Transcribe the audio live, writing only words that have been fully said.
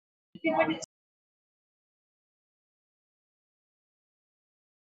How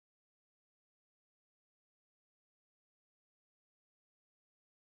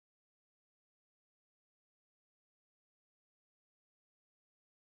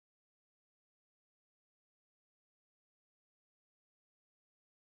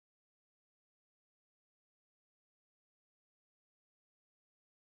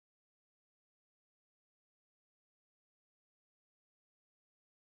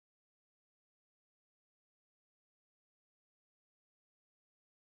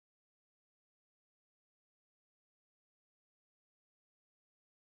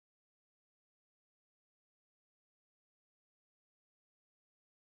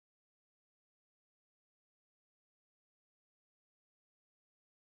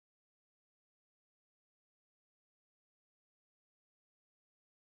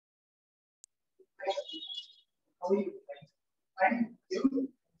are you? Fine. You?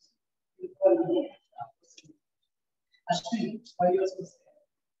 Ashwin, why are you so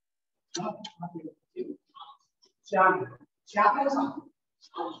sad? No, not you. You. Shyam. Shyam or Sam?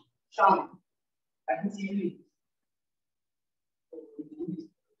 Shyam. I can see you.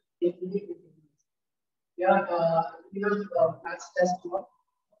 Yeah, your maths test what?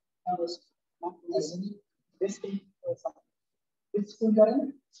 Was not listening. This week or something. Which school you are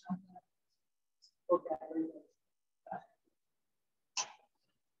in? Okay.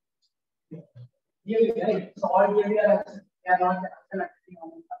 Yeah, right. So all year we are not collecting on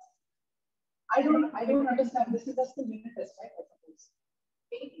the class. I don't understand. This is just the unit test, right? I suppose.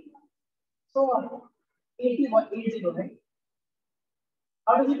 80. So 81, 80, right?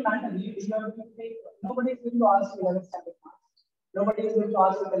 How does it matter? You have to take, nobody is going to ask you 11 standard marks. Nobody is going to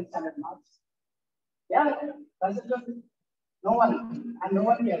ask you 10 standard marks. Yeah, that's it. No one, and no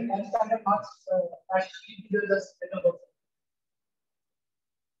one here. 10 standard marks actually do this.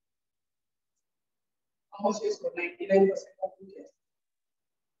 How much is 99% of who cares?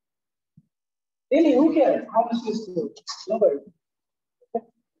 Really, who cares? How much you score? Nobody. So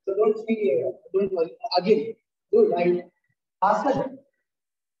don't worry. Again, dude, I ask her.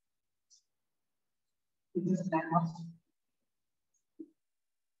 It is 9 marks.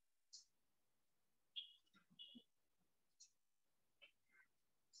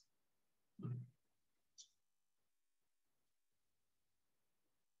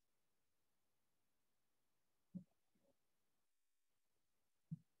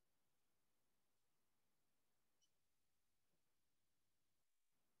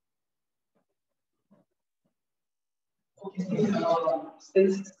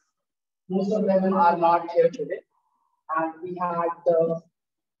 Since most of them are not here today, and we had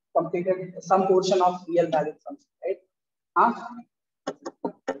completed some portion of real value function, right? Huh?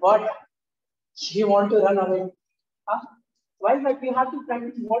 What? You want to run away? Huh? Why? Like you have to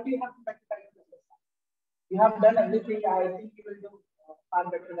practice. What do you have to practice? You have done everything. I think you will do far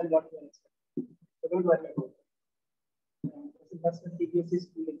better than what you are expecting. So don't worry about it. That's the CBSE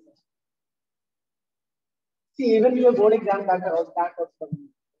school exam. See, even your board exam that was for me.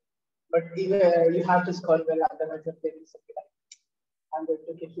 But even you have to score well, otherwise you're playing something like I'm going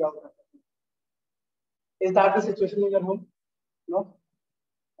to kick you out. Is that the situation in your home? No.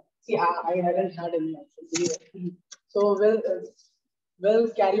 See, I hadn't had any answers. So we'll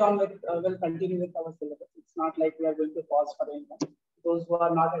carry on with we'll continue with our syllabus. It's not like we are going to pause for anyone. Those who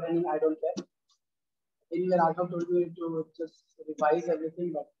are not attending, I don't care. Anyway, I have told you to just revise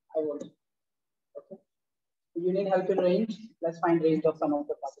everything, but I won't. Okay. You need help in range. Let's find range of some of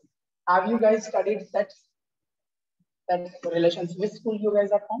the classes. Have you guys studied sets? Sets relations. Which school you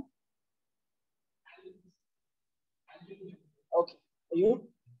guys are from? Okay. You?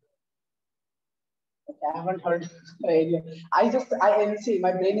 Okay, I haven't heard. I see.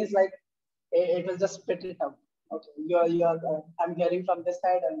 My brain is like it will just spit it out. Okay, you're. I'm hearing from this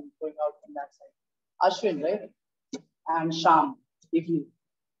side and going out from that side. Ashwin, right? And Sham, evening.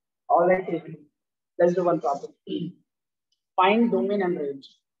 All right, evening. Let's do one problem. Find domain and range.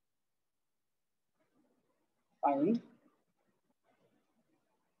 Find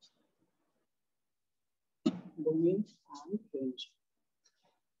domain and range.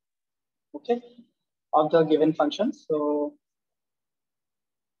 Okay, of the given function. So,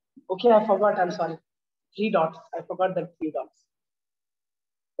 okay, I forgot. I'm sorry. 3 dots. I forgot that 3 dots.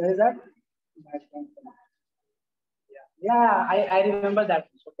 Where is that? Yeah, I remember that.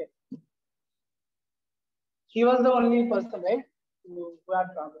 Okay. He was the only person, right? Who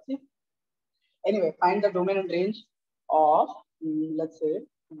had prophecy. Anyway, find the domain and range of, let's say,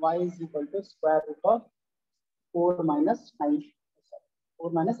 y is equal to square root of 4 minus 9,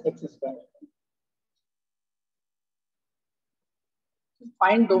 4 minus x square.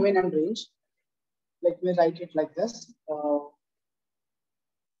 find domain and range. Let me write it like this.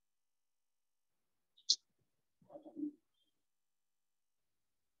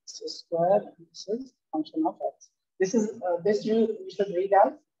 Square, this is function of x. This is this you should read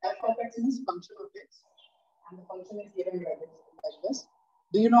as f of x is function of x, and the function is given like this.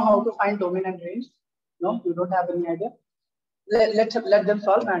 Do you know how to find domain and range? No, you don't have any idea. Let them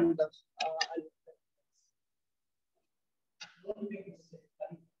solve and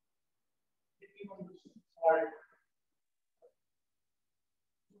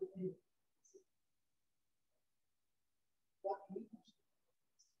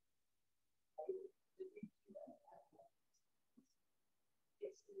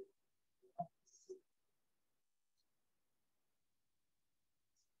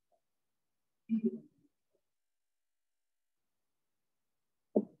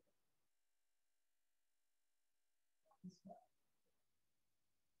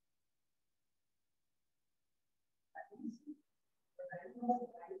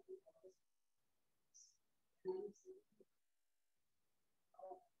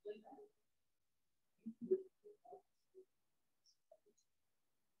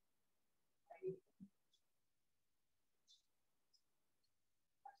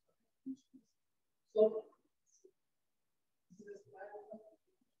so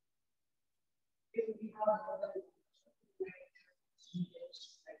if we have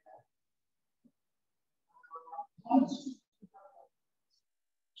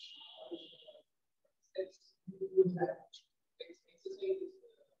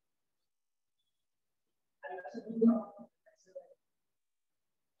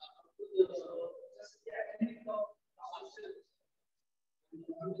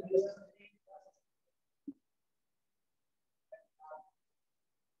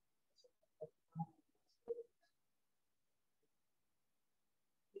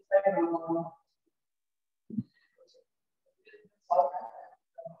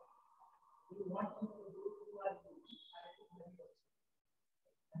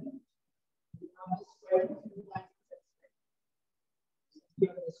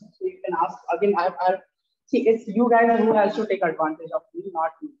so you can ask again. I see it's you guys who has to take advantage of me,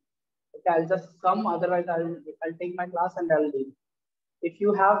 not me. Okay, I'll just come. Otherwise, I'll take my class and I'll leave. If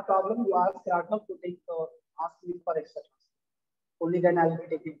you have problem, you ask Raghav to take ask me for extra class. Only then I'll be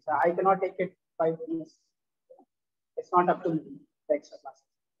taking. I cannot take it 5 minutes. It's not up to me, the extra class.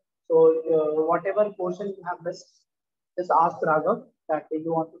 So whatever portion you have missed, just ask Raghav that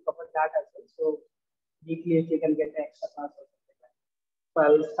you want to cover that as well. So weekly if you can get an extra class or something like that. So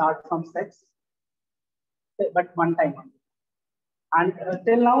I'll start from 6, but one time only. And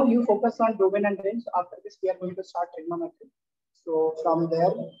till now you focus on domain and range. After this we are going to start trigonometry. So from there,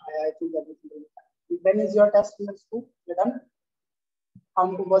 I think everything will be fine. When is your test in the school? You're done? How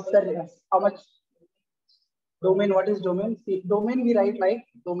much domain? What is domain? See, domain we write like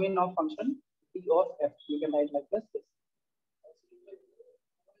domain of function P of f. You can write like this.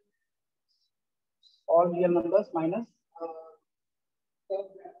 All real numbers minus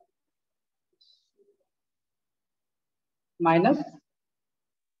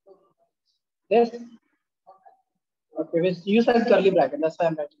this. Okay, which you said curly bracket. That's why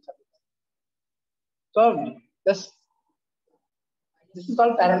I'm writing curly bracket. So this is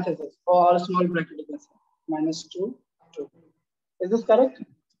called parenthesis or small bracket. You can say minus 2, 2. Is this correct?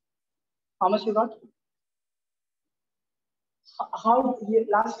 How much you got? How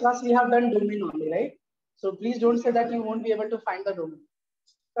last class we have done domain only, right? So please don't say that you won't be able to find the domain.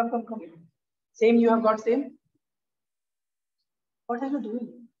 Come. Same you have got same. What are you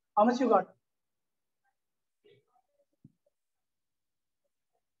doing? How much you got?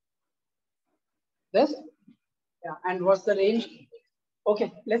 This? Yeah. And what's the range?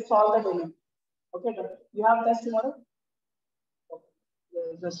 Okay, let's solve the domain. Okay, you have test tomorrow?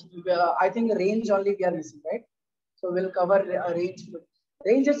 I think range only we are missing, right? So we'll cover range.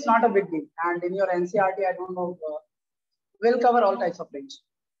 Range is not a big deal. And in your NCRT, I don't know, we'll cover all types of range.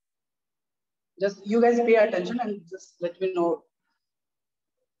 Just you guys pay attention and just let me know.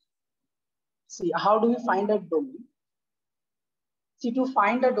 See, how do we find a domain? See, to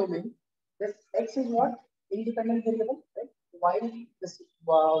find a domain, this x is what? Independent variable, right?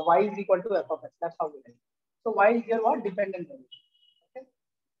 Y is equal to f of x. That's how we write. So y is here what? Dependent variable. Okay.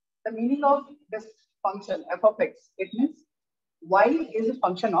 The meaning of this function f of x, it means y is a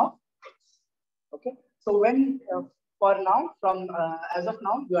function of x. Okay. So when for now, from as of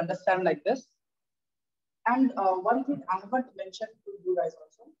now, you understand like this. And one thing I haven't mentioned to you guys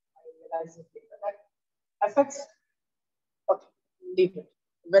also, I realize it later, that fx. Okay, leave it.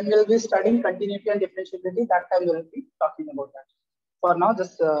 When we'll be studying continuity and differentiability, that time we'll be talking about that. For now,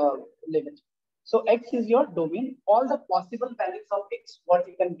 just leave it. So X is your domain. All the possible values of X, what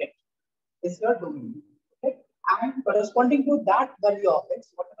you can get, is your domain. Okay, and corresponding to that value of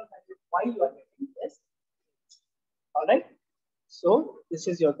X, whatever value Y you are getting is. All right. So this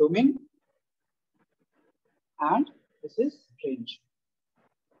is your domain, and this is range.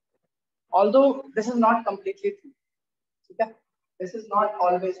 Although this is not completely true. Okay? This is not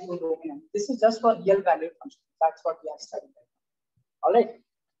always true domain. This is just for real valued function. That's what we are studying. All right.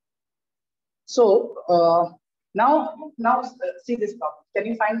 So now see this problem. Can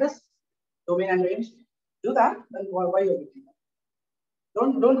you find this domain and range? Do that. Then why are you doing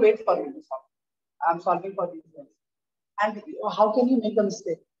that? Don't wait for me to solve. I'm solving for these guys. And how can you make a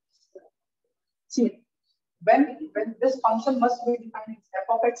mistake? See, when this function must be defined, f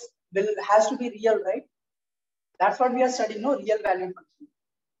of x has to be real, right? That's what we are studying, no real value function.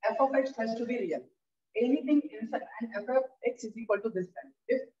 F of x has to be real. Anything inside and f of x is equal to this value.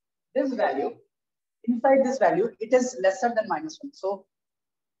 If this value inside this value it is lesser than -1, so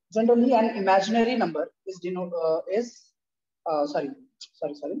generally an imaginary number is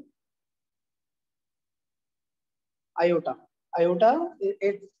iota.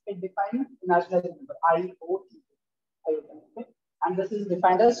 It defines imaginary number IOT. Iota, okay? And this is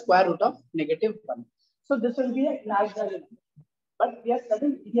defined as square root of -1. So this will be an imaginary number, but we are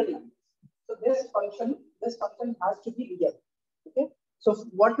studying real numbers. So this function has to be real. Okay. So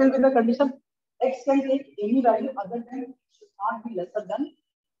what will be the condition? X can take any value other than it should not be lesser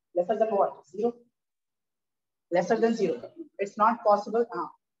than what? 0. Lesser than 0. It's not possible.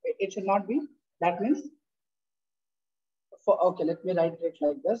 It should not be. That means okay, let me write it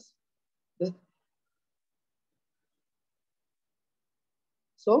like this.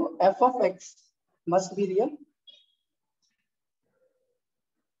 So f of x must be real.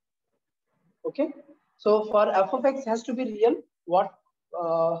 Okay. So for f of x has to be real, what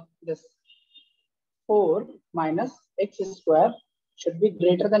this 4 minus x square should be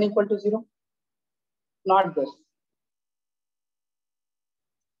greater than equal to 0. Not this.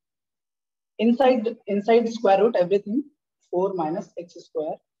 Inside square root, everything 4 minus x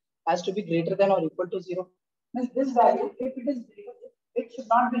square has to be greater than or equal to 0. Means this value, if it is greater, it should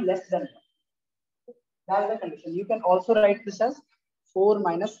not be less than 1. That is the condition. You can also write this as 4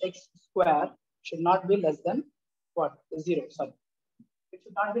 minus x square should not be less than what? 0. Sorry. It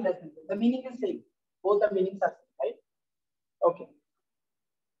should not be less than 0. The meaning is same. Both the meanings are same, right? Okay.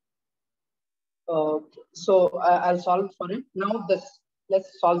 So I'll solve for it. Now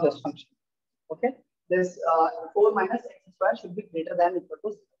let's solve this function. Okay. This 4 minus x square should be greater than equal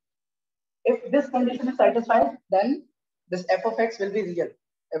to 0. If this condition is satisfied, then this f of x will be real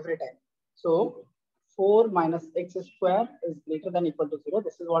every time. So 4 minus x square is greater than equal to 0.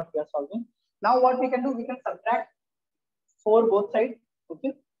 This is what we are solving. Now what we can do, we can subtract 4 both sides.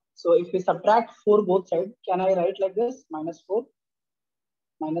 Okay. So if we subtract 4 both sides, can I write like this? -4.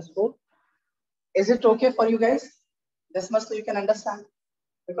 Is it okay for you guys? This much so you can understand.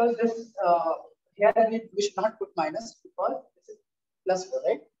 Because this here we should not put minus because this is +4,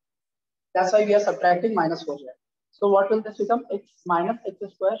 right? That's why we are subtracting -4 here. So what will this become? X minus x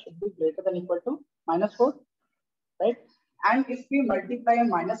square should be greater than equal to -4, right? And if we multiply a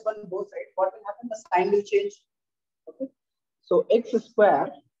 -1 both sides, what will happen? The sign will change. Okay. So x square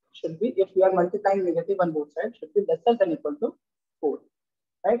should be, if we are multiplying negative on both sides, should be lesser than equal to 4,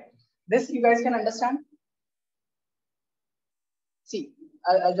 right? This you guys can understand. See,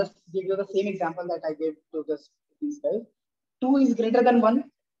 I'll just give you the same example that I gave to these guys. 2 is greater than 1,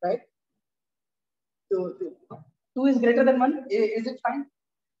 right? 2 is greater than 1. Is it fine?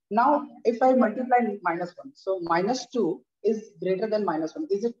 Now, if I multiply -1, so -2 is greater than -1.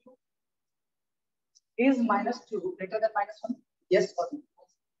 Is it true? Is -2 greater than -1? Yes or no?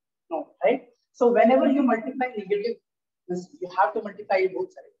 No, right? So whenever you multiply negative, you have to multiply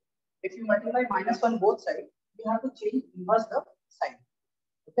both sides. If you multiply -1 both sides, you have to change inverse the sign.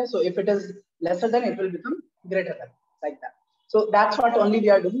 Okay, so if it is lesser than, it will become greater than, like that. So that's what only we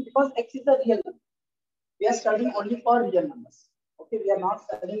are doing, because x is a real number. We are studying only for real numbers. Okay, we are not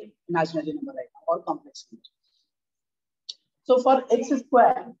studying imaginary number right now or complex number. So for x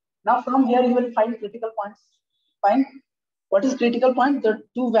square, now from here you will find critical points. Fine. What is critical point? The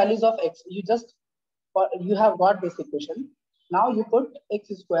two values of x. You have got this equation. Now you put x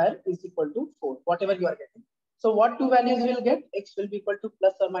square is equal to 4, whatever you are getting. So what two values you will get? X will be equal to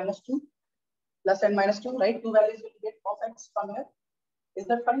plus or -2. Plus and -2, right? Two values will get of x from here. Is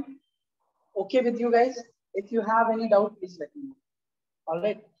that fine? Okay with you guys? If you have any doubt, please let me know. All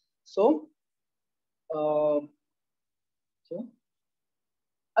right. So, okay.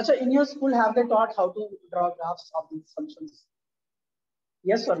 Achha, in your school, have they taught how to draw graphs of these functions?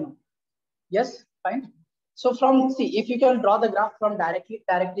 Yes or no? Yes, fine. So from, see, if you can draw the graph from directly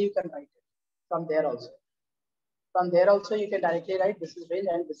you can write it from there also. From there also you can directly write this is range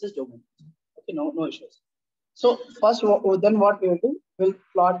and this is domain. Okay, no issues. So first, then what we will do, we'll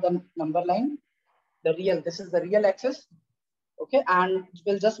plot the number line, the real, this is the real axis. Okay, and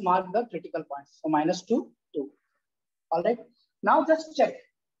we'll just mark the critical points. So -2, 2. All right. Now just check.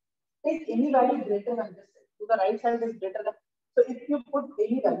 Take any value greater than this. To the right side is greater than. So if you put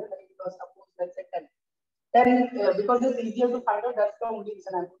any value, like suppose let's say 10. 10 because it's easier to find out, that's the only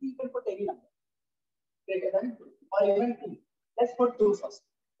reason I'm putting. You can put any number greater than 2 or even 2. Let's put 2 first.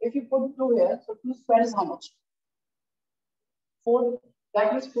 If you put 2 here, so 2 square is how much? 4.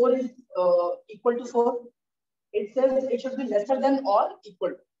 That means 4 is equal to 4. It says it should be lesser than or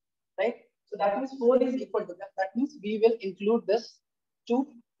equal to, right? So that means 4 is equal to that. That means we will include this 2.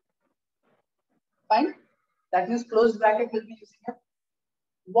 Fine. That means closed bracket will be using here.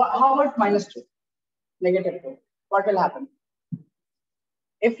 How about -2? -2. What will happen?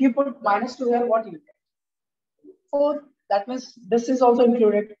 If you put -2 here, what you get? 4. That means this is also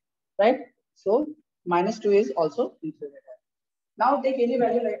included, right? So -2 is also included. Now take any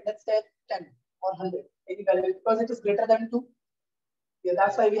value, like let's say 10 or 100, any value, because it is greater than 2. Yeah,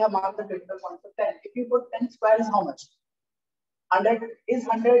 that's why we have marked the critical point. So 10. If you put 10 square is how much? 100. Is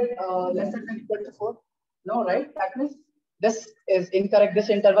 100 lesser than equal to 4? No, right? That means this is incorrect. This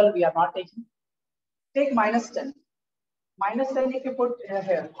interval we are not taking. Take -10. -10 if you put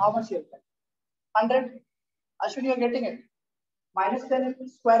here, how much you get? 100. Ashwin, you are getting it. -10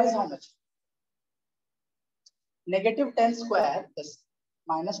 square is how much? -10 square, this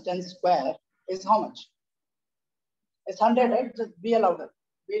 -10 square is how much? It's 100, right? Just be louder.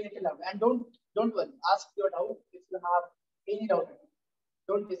 Be a little louder. And don't worry. Ask your doubt if you have any doubt.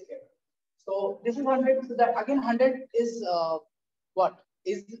 Don't be scared. So this is 100. So that again 100 is what?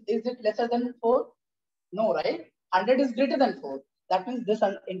 Is it lesser than 4? No, right? 100 is greater than 4. That means this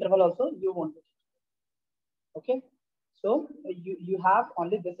interval also you want to. Okay. So you have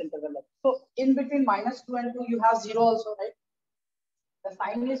only this interval left. So in between -2 and 2, you have 0 also, right? The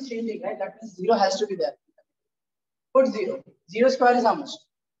sign is changing, right? That means 0 has to be there. Put 0. 0 square is how much?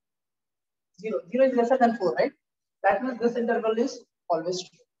 0. 0 is lesser than 4, right? That means this interval is always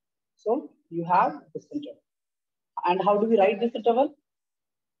true. So you have this interval. And how do we write this interval?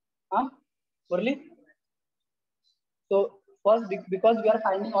 Huh? Murali? So first, because we are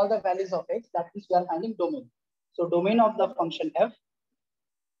finding all the values of x, that means we are finding domain. So domain of the function f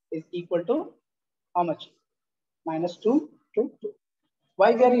is equal to how much? -2 to 2. Why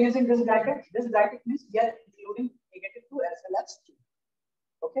we are using this bracket? This bracket means we are including -2 as well as 2.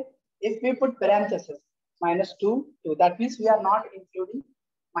 Okay. If we put parenthesis -2, 2, that means we are not including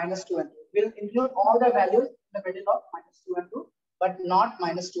 -2 and 2. We'll include all the values in the middle of -2 and 2, but not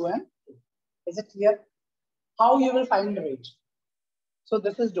 -2 and 2. Is it clear? How you will find the range? So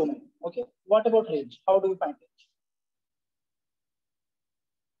this is domain. Okay. What about range? How do we find range?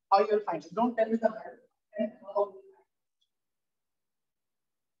 How you will find it? Don't tell me the value. And how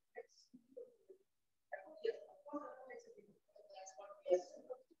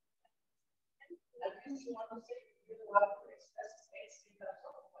you want to say you have to express x in terms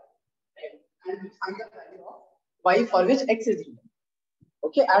of y, right? And we find the value of y for which x is given.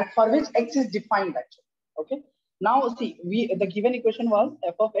 Okay, and for which x is defined actually. Okay. Now see, the given equation was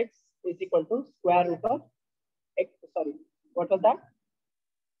f of x is equal to square root of x. Sorry, what was that?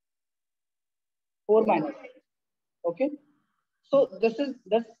 4 minus. Okay. So this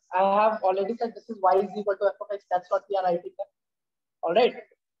I have already said this is y is equal to f of x. That's what we are writing there. All right.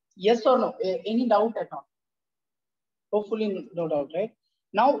 Yes or no? Any doubt at all? Hopefully no doubt, right?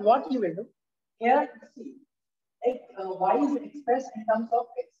 Now what you will do here, see, y is expressed in terms of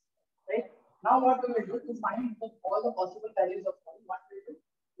x, right? Now what we will do to find all the possible values of y, what we will do,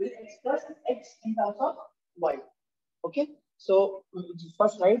 we'll express x in terms of y. Okay, so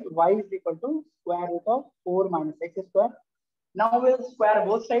first write y is equal to square root of 4 minus x square. Now we'll square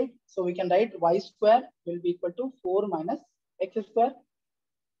both sides, so we can write y square will be equal to 4 minus x square.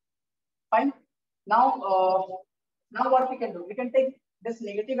 Fine. Now what we can do? We can take this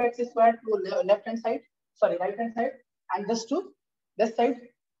negative x square to left hand side, sorry, right hand side, and this to this side.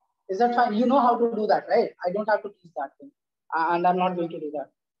 Is that fine? You know how to do that, right? I don't have to teach that thing, and I'm not going to do that.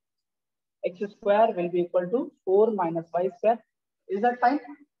 X square will be equal to 4 minus y square. Is that fine?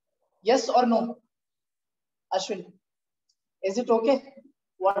 Yes or no? Ashwin, is it okay?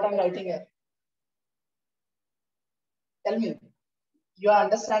 What I'm writing here? Tell me, you are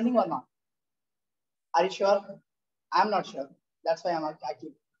understanding or not? Are you sure? I'm not sure. That's why I'm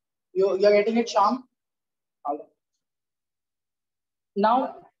asking. You're getting it, Sham? All right.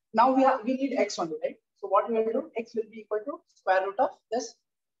 Now we need x only, right? So what we will do, x will be equal to square root of this.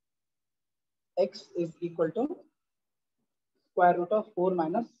 X is equal to square root of 4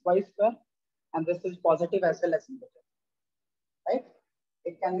 minus y square, and this is positive as well as negative, right?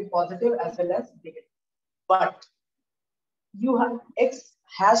 It can be positive as well as negative, but you have x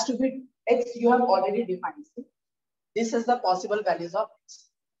has to be x you have already defined. See, this is the possible values of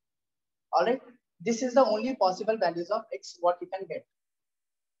x. All right, this is the only possible values of x what you can get,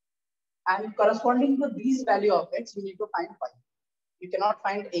 and corresponding to these value of x, you need to find y. You cannot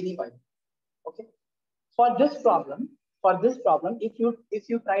find any y. Okay. For this problem, if you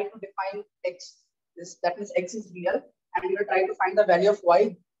try to define x, that means x is real, and you will try to find the value of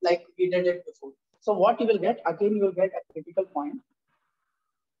y like we did it before. So what you will get, again, you will get a critical point,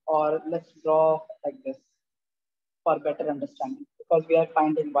 or let's draw like this for better understanding, because we are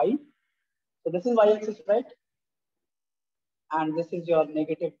finding y. So this is y-axis, right? And this is your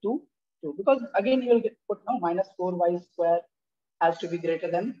negative 2, because again, you will get put now minus 4y square has to be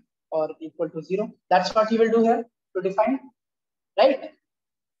greater than or equal to 0. That's what you will do here to define, right?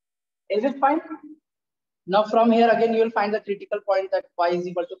 Is it fine? Now from here, again, you will find the critical point that y is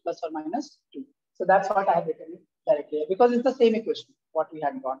equal to plus or minus 2. So that's what I have written directly here, because it's the same equation, what we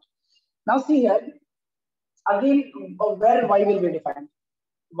had got. Now see here, again, where y will be defined.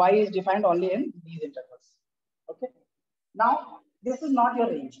 Y is defined only in these intervals. Okay. Now, this is not your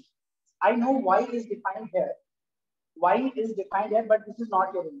range. I know y is defined here. Y is defined here, but this is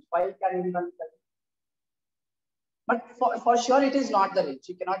not your range. Y can anyone tell? But for sure, it is not the range.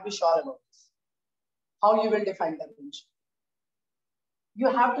 You cannot be sure about this. How you will define the range? You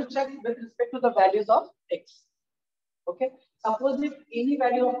have to check with respect to the values of x. Okay. Suppose if any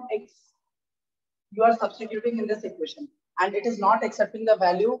value of x you are substituting in this equation, and it is not accepting the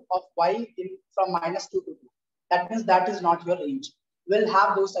value of y from minus 2 to 2. That means that is not your range. We'll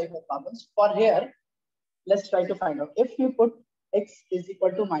have those type of problems. For here, let's try to find out. If you put x is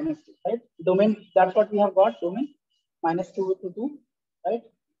equal to minus 2, right? Domain, that's what we have got, domain, minus 2 to 2, right?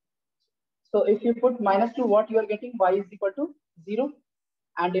 So if you put minus 2, what you are getting, y is equal to 0.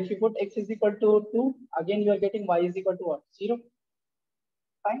 And if you put x is equal to 2, again, you are getting y is equal to what? 0.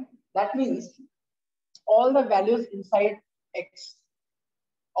 Fine. That means all the values inside x,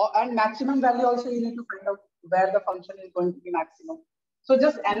 and maximum value also you need to find out where the function is going to be maximum. So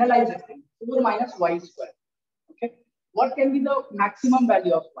just analyze this thing. 4 minus y square. Okay. What can be the maximum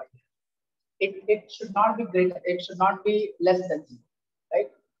value of y? It should not be greater. It should not be less than 0. Right.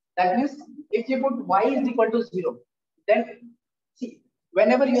 That means if you put y is equal to 0, then see,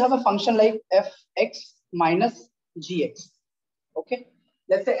 whenever you have a function like fx minus gx, okay,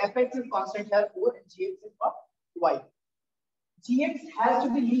 let's say fx is constant here 4 and gx is what? Y. Gx has to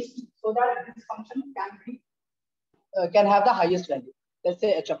be least so that this function can have the highest value. Let's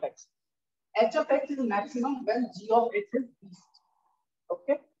say h of x. H of x is maximum when g of x is least.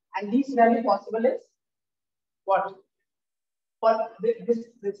 Okay, and least value possible is what? For this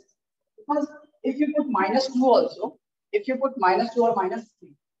because if you put minus 2 also, if you put minus 2 or minus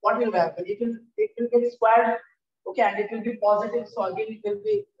 3, what will happen? It will get squared, okay, and it will be positive. So again, it will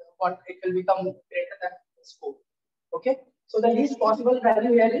be what? It will become greater than 4. Okay, so the least possible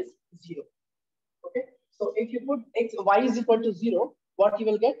value here is 0. Okay, so if you put y is equal to 0, what you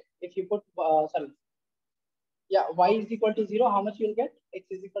will get? If you put y is equal to 0, how much you will get?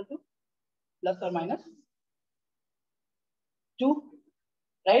 X is equal to plus or minus 2,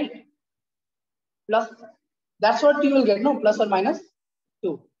 right? Plus, that's what you will get, no? Plus or minus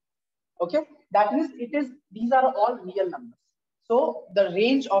 2. Okay, that means these are all real numbers. So the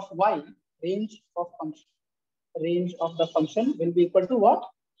range of y, range of the function will be equal to what?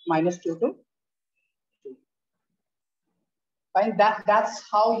 Minus 2 to 2. Fine. That's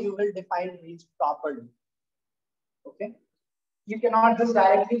how you will define range properly. Okay. You cannot just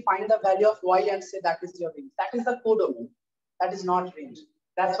directly find the value of y and say that is your range. That is the codomain. That is not range.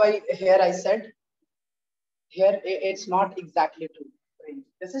 That's why here I said here it's not exactly true. Range.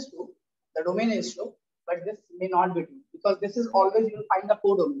 This is true. The domain is true, but this may not be true because this is always you will find the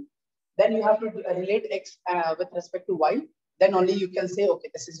codomain. Then you have to relate x with respect to y. Then only you can say, okay,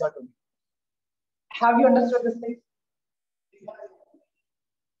 this is your domain. Have you understood this thing?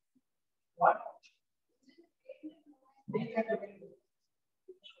 What?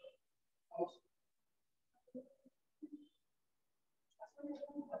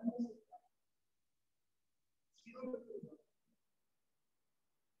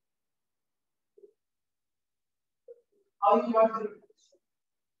 How you want to?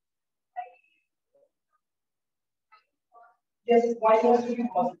 Yes, y has to be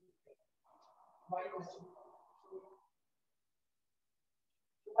positive. Y has to be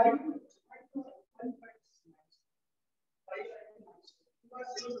And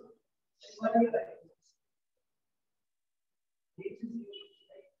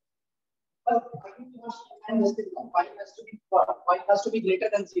y has to be greater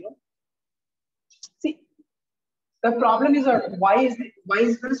than 0. See, the problem is y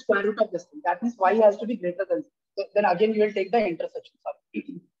is the square root of this thing. That means y has to be greater than 0. So then again you will take the intersection.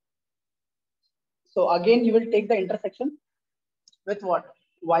 Sorry. So again you will take the intersection with what?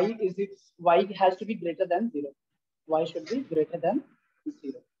 Y has to be greater than 0. Y should be greater than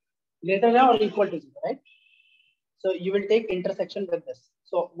 0. Greater than or equal to 0, right? So you will take intersection with this.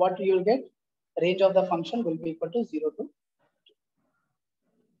 So what you will get? Range of the function will be equal to 0 to.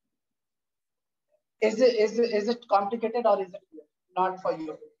 Is it complicated or is it clear? Not for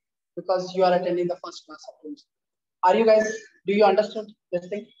you, because you are attending the first class of rules. Are you guys? Do you understand this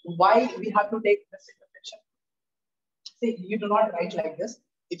thing? Why we have to take this intersection? See, you do not write like this.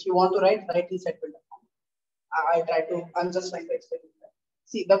 If you want to write in set builder form. I'm just trying to explain it.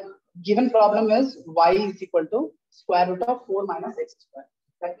 See, the given problem is y is equal to square root of 4 minus x square.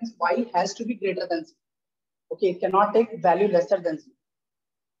 That means y has to be greater than 0. Okay, it cannot take value lesser than 0.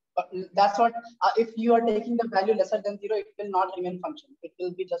 That's what, if you are taking the value lesser than 0, it will not remain function. It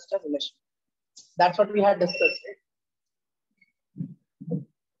will be just a relation. That's what we had discussed,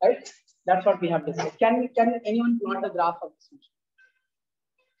 right? That's what we have discussed. Can anyone plot the graph of this function?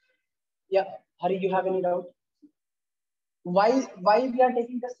 Yeah, Hari, you have any doubt? Why we are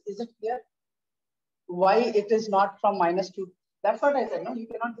taking this? Is it clear? Why it is not from -2? That's what I said. No, you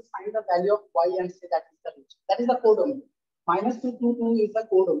cannot just find the value of y and say that is the range. That is the codomain. -2 to 2 is the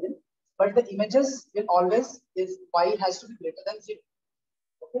codomain, but the images will always is y has to be greater than 0.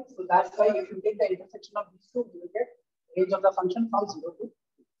 Okay, so that's why if you take the intersection of these two, you will get range of the function from 0 to 2.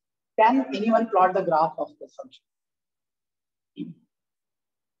 Can anyone plot the graph of this function?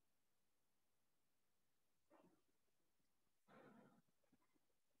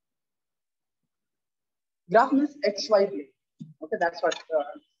 Graph means xy plane. Okay, that's what.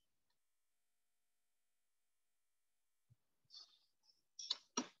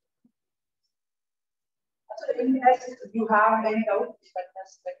 So in that, you have any doubt that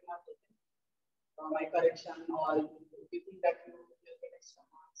has like not taken my correction, or you think that you will get extra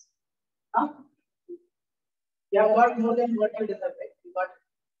marks? Huh? You have got more than what you deserve. Right? You got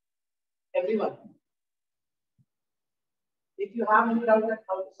everyone. If you have any doubt that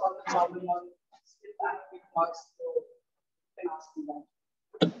how to solve the problem or still have marks, so you can ask me that.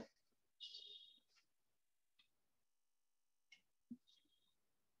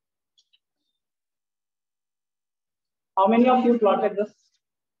 How many of you plotted this?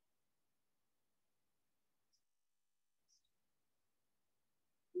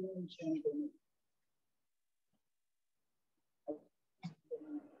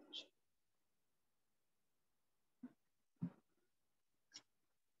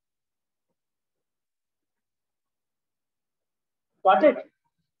 Got it?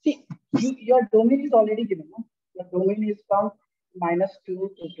 See, your domain is already given. No? Your domain is from -2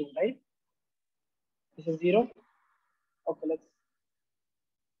 to 2, right? This is 0. Okay, let's.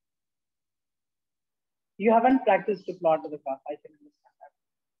 You haven't practiced to plot the graph. I can understand that.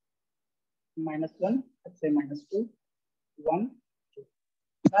 -1, let's say -2, 1, 2.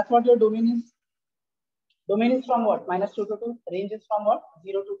 That's what your domain is. Domain is from what? -2 to 2. Range is from what?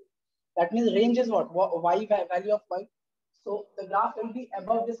 0 to 2. That means range is what? Y value of y. So the graph will be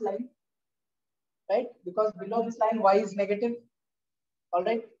above this line, right? Because below this line, y is negative. All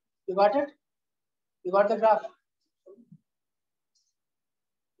right. You got it? You got the graph?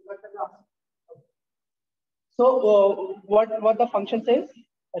 You got the graph? So what the function says?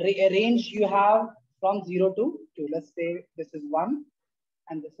 Range you have from 0 to 2. Let's say this is 1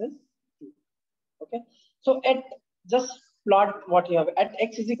 and this is 2. Okay. So at just plot what you have. At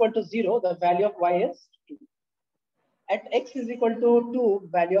x is equal to 0, the value of y is 2. At x is equal to 2,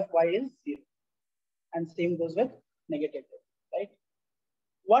 value of y is 0. And same goes with negative, right?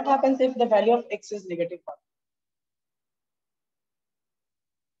 What happens if the value of x is negative 1?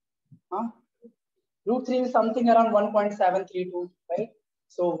 Huh? Root 3 is something around 1.732, right?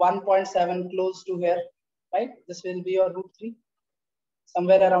 So 1.7 close to here, right? This will be your root 3,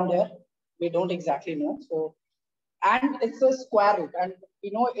 somewhere around here. We don't exactly know. So, and it's a square root, and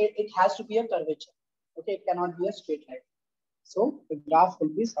we know it has to be a curvature. Okay, it cannot be a straight line. So the graph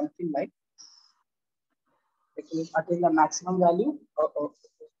will be something like it will attain the maximum value.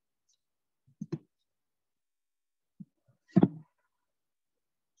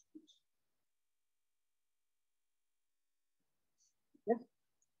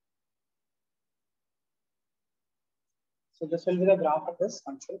 So this will be the graph of this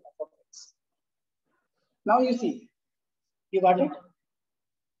function f of x. Now you see, you got it?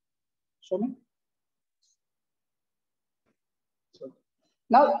 Show me. So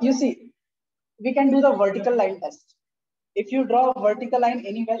now you see, we can do the vertical line test. If you draw a vertical line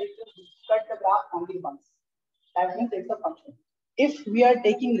anywhere, it will cut the graph only once. That means it's a function. If we are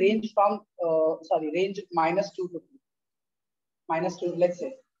taking range from, range -2 to 2, -2, let's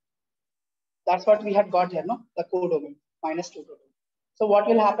say, that's what we had got here, no? The codomain, -2 to 2. So what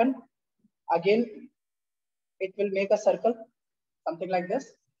will happen? Again, it will make a circle, something like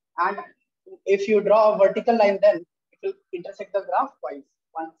this. And if you draw a vertical line, then it will intersect the graph twice,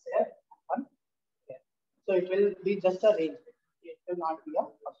 once here, one here. So it will be just a range. It will not be a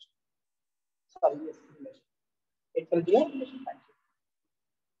function. Sorry, yes, relation. It will be a relation. Thank you.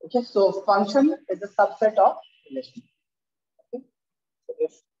 Okay, so function is a subset of relation. Okay, so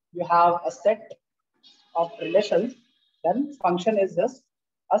if you have a set of relations, then function is just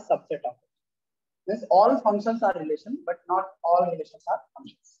a subset of it. This all functions are relation, but not all relations are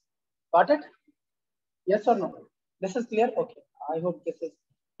functions. Got it? Yes or no? This is clear? Okay. I hope this is.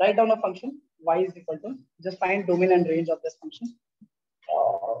 Write down a function. Y is equal to, just find domain and range of this function.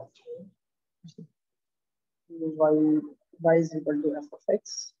 Y is equal to f of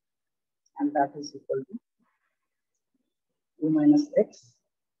x, and that is equal to 2 minus x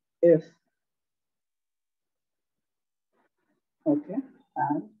if, okay,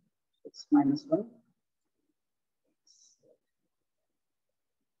 and x minus 1.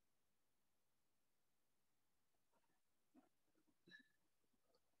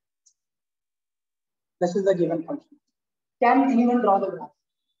 This is the given function. Can anyone draw the graph?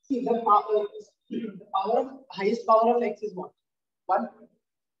 See, the power of highest power of x is what? 1,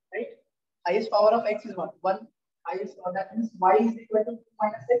 right? Highest power of x is what? 1. Highest, that means y is equal to 2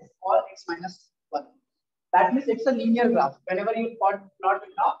 minus x or x minus 1. That means it's a linear graph. Whenever you plot the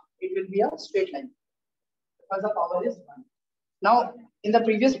graph, it will be a straight line because the power is 1. Now, in the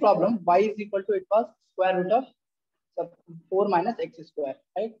previous problem, y is equal to, it was square root of 4 minus x square,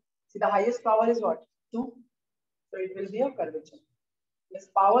 right? See, the highest power is what? 2. So it will be a curvature. This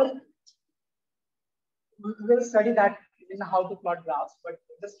power, we will study that in how to plot graphs, but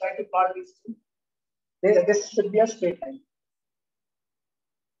just try to plot these two. This should be a straight line.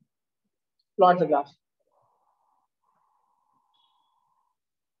 Plot the graph.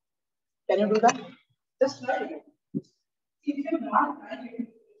 Can you do that? Just try it. If you are not trying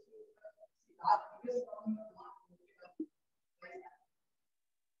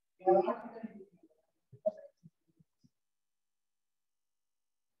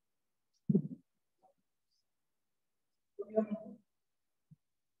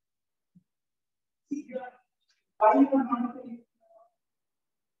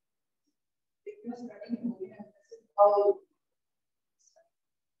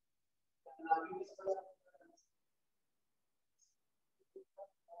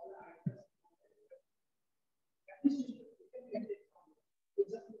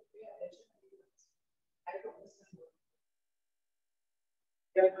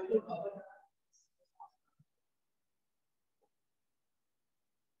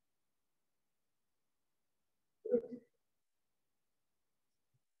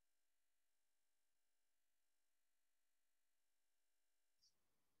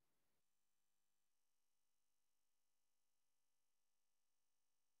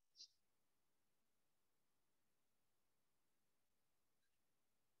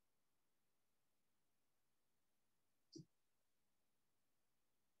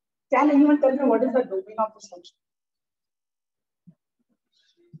Can anyone tell me what is the domain of this function?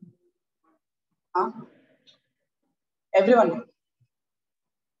 Huh? Everyone.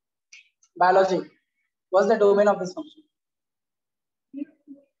 Biology. What's the domain of this function?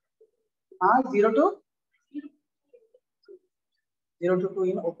 0 to 2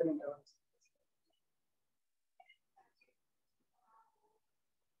 in open intervals.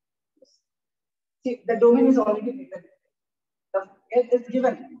 See, the domain is already given. It's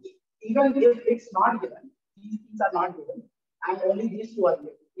given. Even if it's not given, these things are not given, and only these two are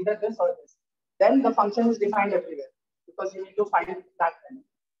given, either this or this. Then the function is defined everywhere because you need to find that then.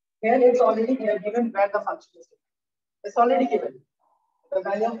 Here it's already given where the function is given. It's already given. The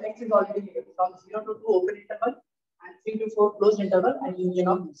value of x is already given from 0 to 2 open interval and 3 to 4 closed interval and union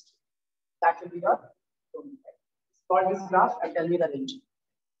of these two. That will be your domain. Plot this graph and tell me the range.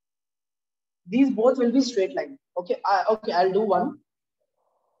 These both will be straight line. Okay, I'll do one.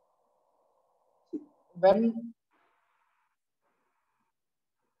 When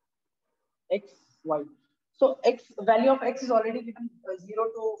x, y. So x value of x is already given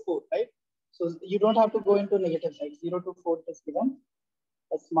 0 to 4, right? So you don't have to go into negative side. 0 to 4 is given.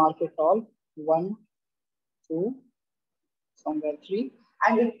 Let's mark it all. 1, 2, somewhere 3.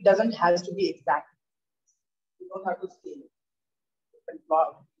 And it doesn't have to be exact. You don't have to scale it. You can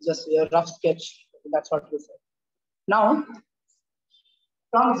just a rough sketch. That's what we said. Now,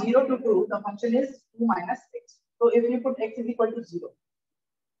 from 0 to 2, the function is 2 minus x. So if you put x is equal to 0,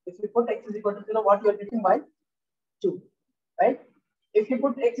 what you are getting by 2, right? If you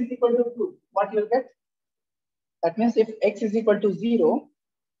put x is equal to 2, what you'll get? That means if x is equal to 0,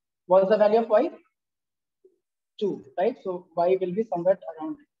 what's the value of y? 2, right? So y will be somewhere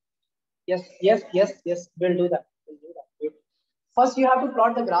around. Yes. We'll do that. Wait. First, you have to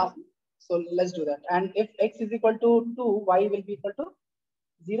plot the graph. So let's do that. And if x is equal to 2, y will be equal to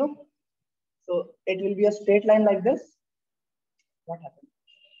 0. So it will be a straight line like this. What happened?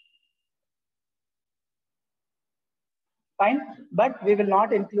 Fine, but we will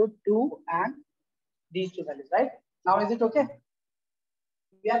not include 2 and these two values, right? Now is it okay?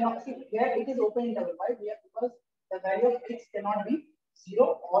 We are not, see, here it is open interval, right? Because the value of x cannot be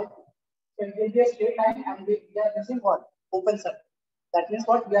 0 or 2. So it will be a straight line and we are using what? Open circle. That means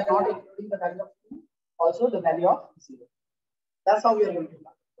what? We are not including the value of 2, also the value of 0. That's how we are going to do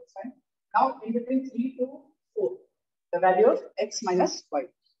it. Now in between 3 to 4, the value of x minus y.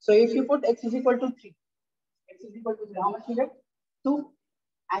 So if you put x is equal to 3, x is equal to 3, how much you get? 2.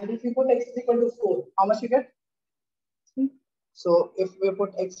 And if you put x is equal to 4, how much you get? 3. So if we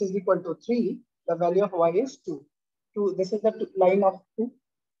put x is equal to 3, the value of y is 2. 2. This is the line of 2,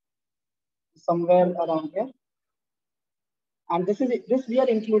 somewhere around here. And this we are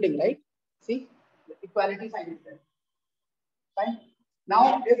including, right? See, the equality sign is there. Fine.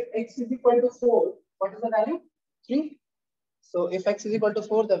 Now if x is equal to 4, what is the value? 3. So if x is equal to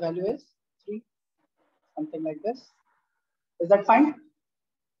 4, the value is 3. Something like this. Is that fine?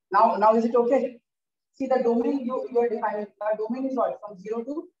 Now is it okay? See the domain you are defining. The domain is what? From 0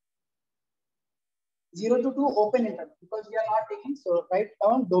 to 2 open interval, because we are not taking. So write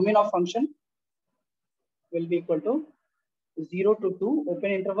down domain of function will be equal to 0 to 2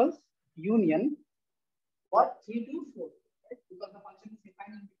 open intervals union what? 3 to 4, right? Because the function is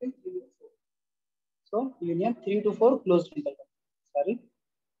defined in between 3 to 4. So union 3 to 4 closed interval. Sorry,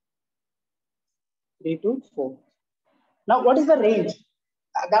 3 to 4. Now what is the range?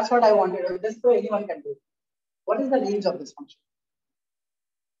 That's what I wanted. This way anyone can do. What is the range of this function?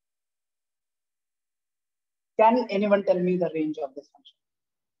 Can anyone tell me the range of this function?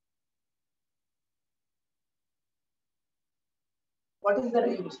 What is the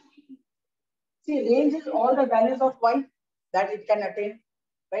range? See, range is all the values of y that it can attain,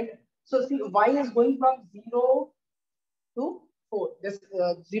 right? So see, y is going from 0 to 4. This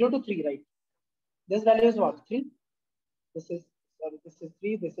 0 to 3, right? This value is what? 3. This is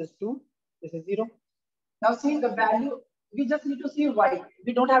 3. This is 2. This is 0. Now see the value. We just need to see y.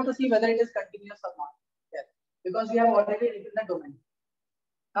 We don't have to see whether it is continuous or not. Yes, because we have already written the domain.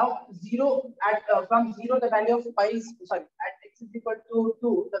 Now 0 at from 0 the value of y is at x is equal to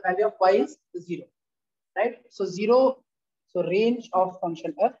 2, the value of y is 0, right? So 0, so range of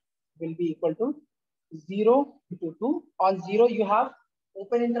function f will be equal to 0 to 2. On 0 you have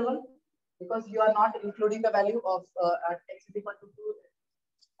open interval, because you are not including the value of at x is equal to 2.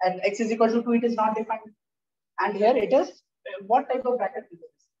 At x is equal to 2 it is not defined, and here it is. What type of bracket is this?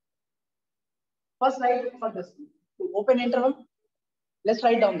 First write for this open interval. Let's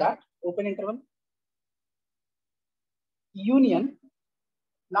write down that open interval union.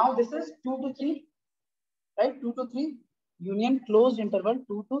 Now this is 2 to 3, right? 2 to 3 union closed interval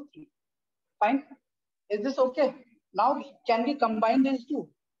 2 to 3. Fine. Is this okay? Now can we combine these two?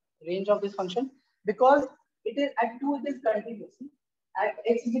 Range of this function, because it is at 2 it is continuous. At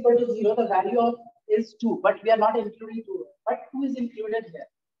x is equal to 0 the value of is 2, but we are not including 2, but 2 is included here,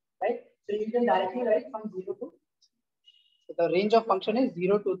 right? So you can directly write from 0 to. So the range of function is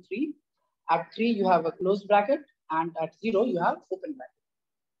 0 to 3. At 3 you have a closed bracket, and at 0 you have open bracket.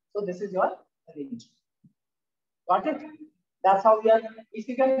 So this is your range. Got it? That's how we are. If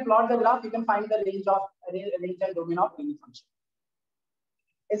you can plot the graph, you can find the range and domain of any function.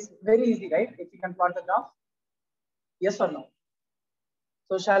 It's very easy, right? If you can plot the graph. Yes or no?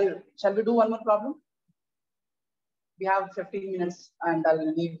 So shall we do one more problem? We have 15 minutes, and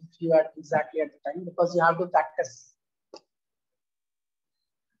I'll leave you at exactly at the time, because you have to practice.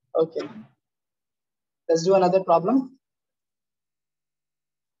 Okay. Let's do another problem.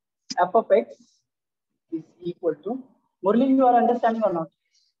 F of x is equal to, Murli, you are understanding or not?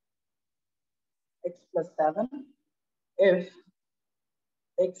 X plus 7 if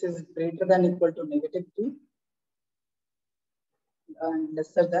x is greater than or equal to -3 and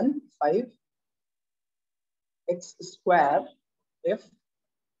lesser than 5 x square if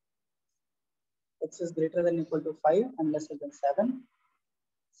x is greater than or equal to 5 and lesser than 7.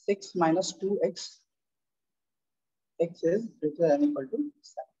 6 minus 2x, x is greater than or equal to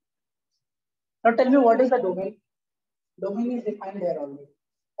 7. Now tell me, what is the domain? Domain is defined there already.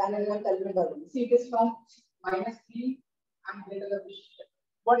 Can anyone tell me the domain? See, it is from -3 and greater than.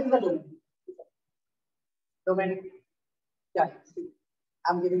 What is the domain? Domain. Yeah, see,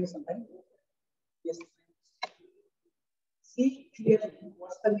 I'm giving you some time. Yes. See clearly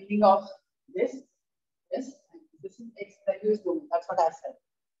what's the meaning of this? Yes, this is x value is domain. That's what I said.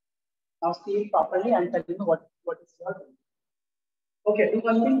 Now see it properly and tell me what is your domain. Okay, do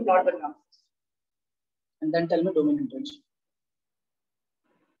one thing, plot the graph. And then tell me domain and range.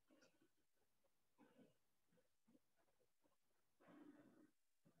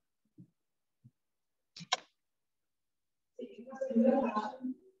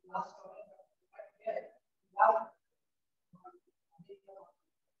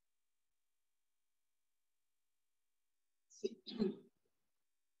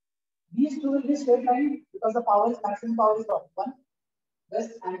 These two will be straight line because the power is maximum power is what? 1,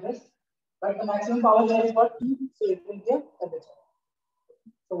 this and this. But the maximum power there is what? 2, so it will be a curvature.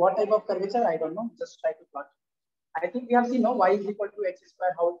 So what type of curvature? I don't know. Just try to plot. I think we have seen no y is equal to x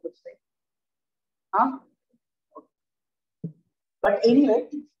square, how it looks like. Huh? Okay. But anyway,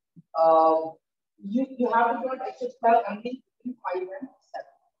 you have to plot x square only in 5 and 7.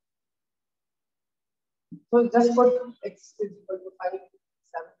 So just put x is equal to 5,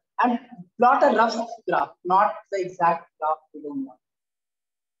 7, and plot a rough graph, not the exact graph we don't want.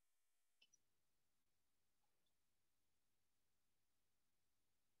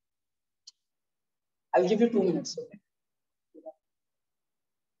 I'll give you 2 minutes. Okay.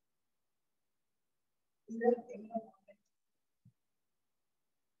 Is there anyone?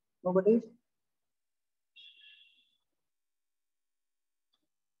 Nobody?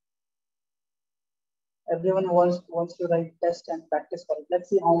 Everyone wants to write test and practice for it. Let's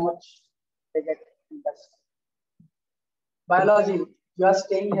see how much they get in test. Biology, you are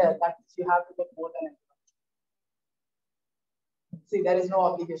staying here. That means you have to get more than everyone. See, there is no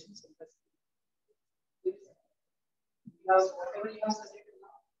obligations in this. Because whatever you have selected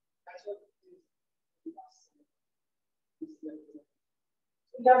now, that's what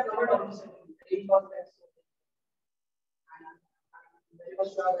you have covered almost everything. I'm very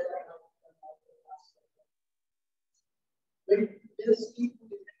much sure that I have.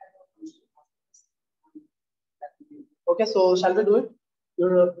 Okay, so shall we do it?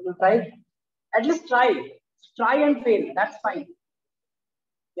 You try it? At least try. Try and fail. That's fine.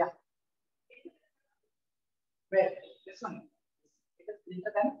 Yeah. Where? This one. It is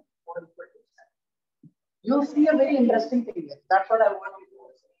greater than or equal to 7. You'll see a very interesting thing here. That's what I want you to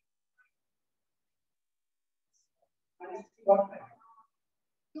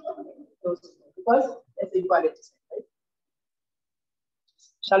see. Because it's equality, right?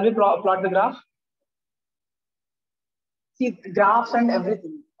 Shall we plot the graph? See, graphs and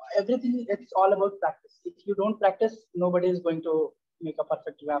everything, it's all about practice. If you don't practice, nobody is going to make a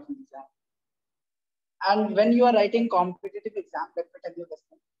perfect graph in exam. And when you are writing competitive exam, let me tell you this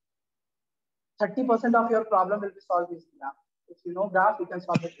thing. 30% of your problem will be solved with graph. If you know graph, you can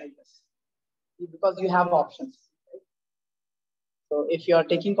solve it like this because you have options. Right? So if you are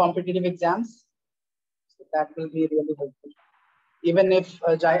taking competitive exams, so that will be really helpful. Even if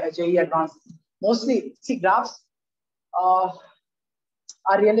JEE advanced, mostly see graphs are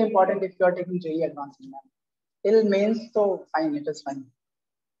really important if you are taking JEE advanced exam. Till mains, so fine, it is fine.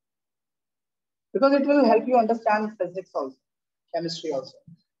 Because it will help you understand physics also, chemistry also.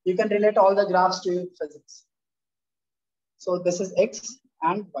 You can relate all the graphs to physics. So this is x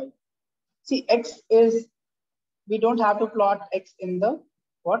and y. See, x is, we don't have to plot x in the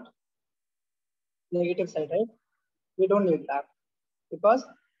what? Negative side, right? We don't need that because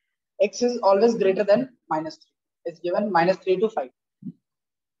x is always greater than -3. It's given -3 to 5.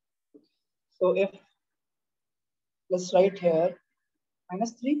 So if, let's write here,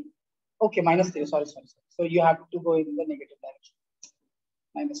 -3. Okay, -3, sorry. So you have to go in the negative direction.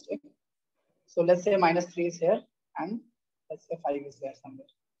 My mistake. So let's say -3 is here and let's say 5 is there somewhere.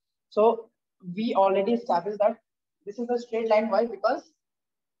 So we already established that this is a straight line. Why? Because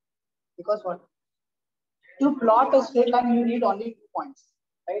what? To plot a straight line, you need only 2 points,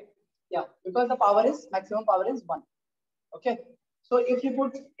 right? Yeah, because the power is, maximum power is 1. Okay. So if you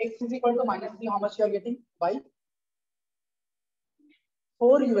put x is equal to -3, how much you are getting? By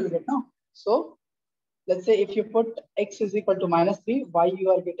 4 you will get now. So let's say if you put x is equal to -3, y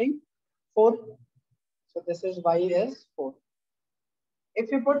you are getting 4. So this is y is 4.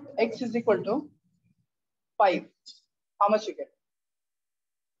 If you put x is equal to 5. How much you get?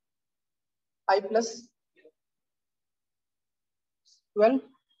 5 plus 12.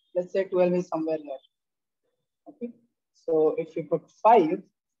 Let's say 12 is somewhere here. Okay. So if you put 5,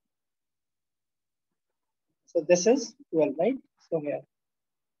 so this is 12, right? So here.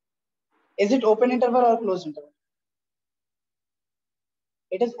 Is it open interval or closed interval?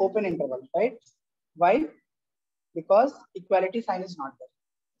 It is open interval, right? Why? Because equality sign is not there.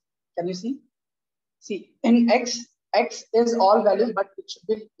 Can you see? See, in x is all values, but it should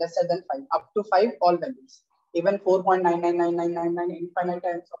be lesser than 5. Up to 5, all values. Even 4.999999 infinite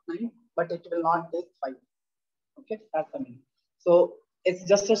times of 9, but it will not take 5. Okay, that's the meaning. So it's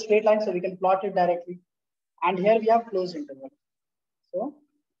just a straight line, so we can plot it directly. And here we have closed interval. So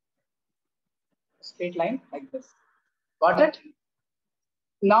straight line like this. Got it?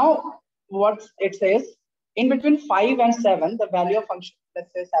 Now what it says, in between 5 and 7, the value of function,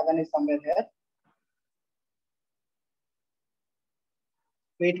 let's say 7 is somewhere here.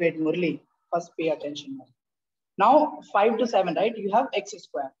 Wait, Murli. First pay attention. Now 5 to 7, right? You have x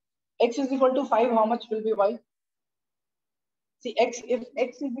square. X is equal to 5. How much will be y? See, if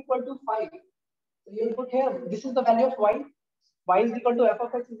x is equal to 5, so you put here, this is the value of y. Y is equal to f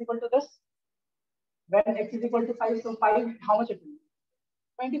of x is equal to this. When x is equal to 5, so 5, how much it will be?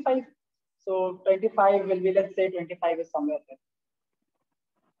 25. So 25 will be, let's say 25 is somewhere there.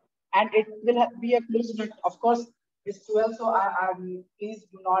 And it will be a closed interval. Of course, it's 12, so please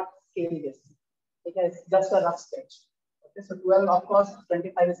do not scale this. Because it's just a rough sketch. Okay, so 12, of course,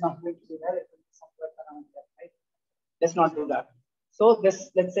 25 is not going to be there. It will be somewhere around there, right? Let's not do that. So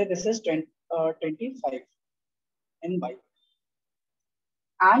this, let's say this is 25 in y.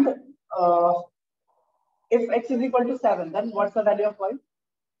 And if x is equal to 7, then what's the value of y?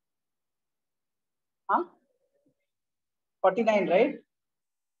 Huh? 49, right?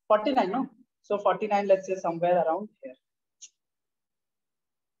 49, no? So 49, let's say somewhere around here.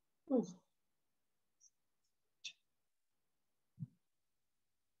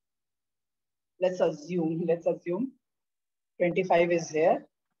 Let's assume 25 is here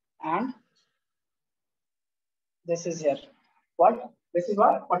and this is here. What? This is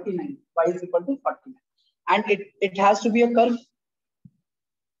what? 49. Y is equal to 49. And it has to be a curve.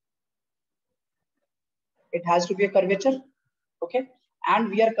 It has to be a curvature. Okay. And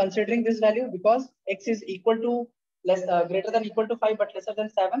we are considering this value because x is equal to greater than equal to 5 but lesser than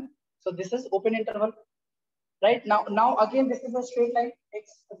 7. So this is open interval. Right now again, this is a straight line.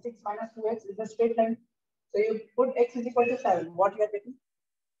 X 6 minus 2x is a straight line. So you put x is equal to 7. What you are getting?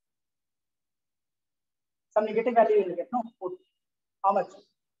 Some negative value you will get. No, put how much?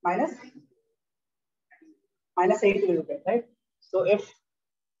 Minus 8 you will get, right? So if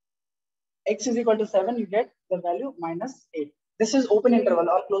x is equal to 7, you get the value minus 8. This is open interval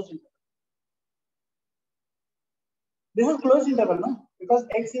or closed interval. This is closed interval, no? Because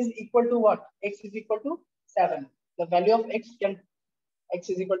x is equal to what? X is equal to 7. The value of x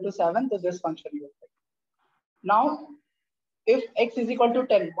is equal to 7, so this function you will take. Now, if x is equal to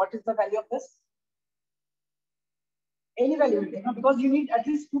 10, what is the value of this? Any value will take, no? Because you need at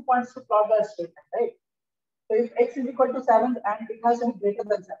least 2 points to plot the straight line, right? So if x is equal to 7 and it has to be greater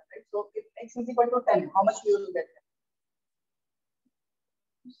than 7, right? So if x is equal to 10, how much you will get?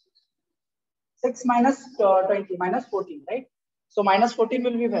 6 minus 20 minus 14, right? So minus 14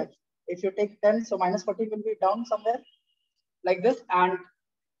 will be where? If you take 10, so minus 14 will be down somewhere like this, and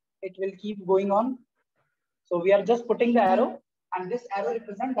it will keep going on. So we are just putting the arrow, and this arrow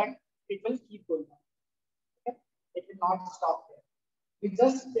represents that it will keep going on. Okay? It will not stop there. We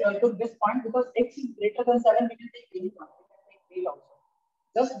just took this point because x is greater than 7, we can take any point. We can take 8 also.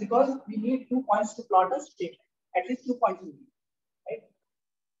 Just because we need 2 points to plot a straight line. At least 2 points we need. Right?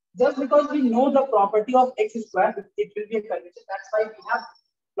 Just because we know the property of x square, it will be a curvature. That's why we have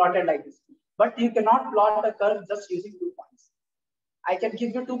plotted like this. But you cannot plot a curve just using 2 points. I can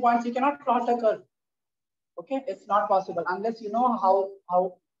give you 2 points. You cannot plot a curve. Okay, it's not possible unless you know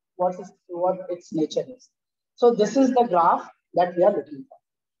what its nature is. So this is the graph that we are looking for.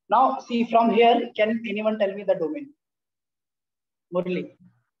 Now, see from here, can anyone tell me the domain? Murli,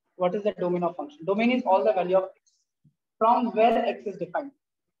 what is the domain of function? Domain is all the value of x. From where x is defined?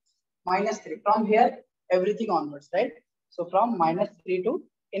 Minus 3. From here, everything onwards, right? So from minus 3 to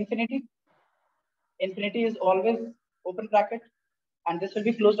infinity. Infinity is always open bracket, and this will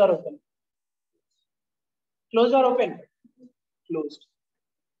be closed or open. Closed or open? Closed.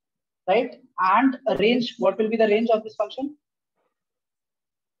 Right? And a range, what will be the range of this function?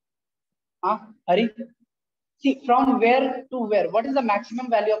 Hari? See, from where to where? What is the maximum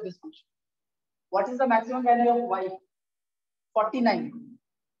value of this function? What is the maximum value of y? 49.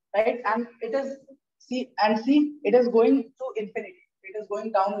 Right? And it is See, it is going to infinity. It is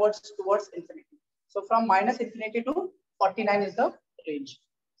going downwards towards infinity. So from minus infinity to 49 is the range.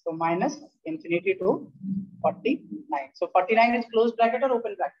 So minus infinity to 49. So 49 is closed bracket or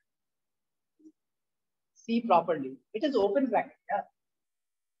open bracket? See properly. It is open bracket. Yeah.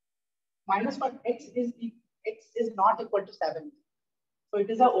 Minus what x is not equal to 7. So it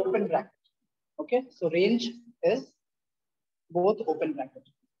is an open bracket. Okay. So range is both open bracket.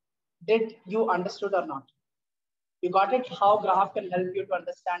 Did you understood or not? You got it? How graph can help you to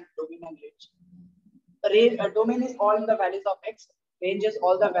understand domain and range. Domain is all the values of x. Range is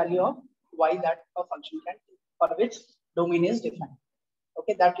all the value of y that a function can take, for which domain is defined.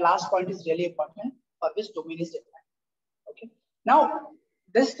 Okay, that last point is really important, for which domain is defined. Okay. Now,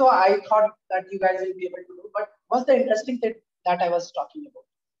 this though I thought that you guys will be able to do, but what's the interesting thing that I was talking about?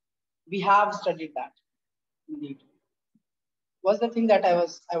 We have studied that. Indeed. What's the thing that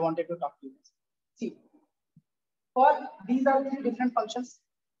I wanted to talk to you guys? See, for these are three different functions,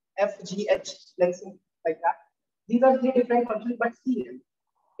 f, g, h, let's say like that. These are three different functions, but see,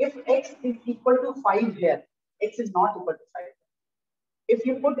 if x is equal to 5 here, x is not equal to 5. If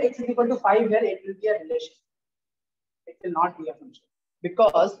you put x is equal to 5 here, it will be a relation. It will not be a function.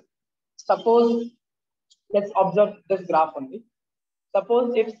 Because suppose, let's observe this graph only.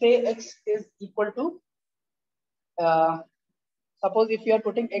 Suppose if say x is equal to, suppose if you are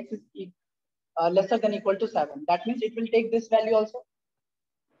putting x is lesser than equal to 7, that means it will take this value also,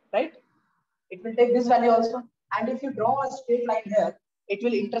 right? It will take this value also. And if you draw a straight line here, it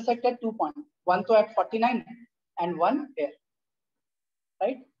will intersect at 2 points, one to at 49 and one here,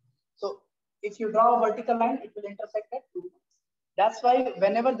 right? So if you draw a vertical line, it will intersect at 2 points. That's why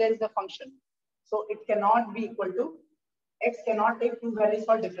whenever there is a function, so it cannot be equal to, x cannot take two values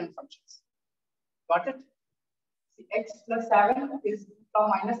for different functions. Got it? See, x plus 7 is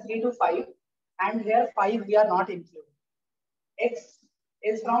from -3 to 5, and here 5 we are not including. X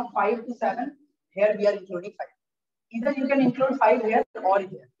is from 5 to 7, here we are including 5. Either you can include 5 here or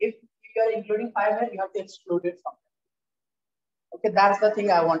here. If you are including 5 here, you have to exclude it from here. Okay, that's the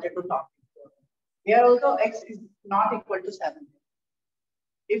thing I wanted to talk about. Here also x is not equal to 7.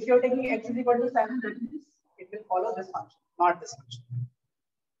 If you're taking x is equal to 7, that means it will follow this function, not this function.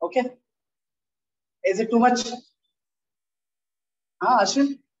 Okay. Is it too much?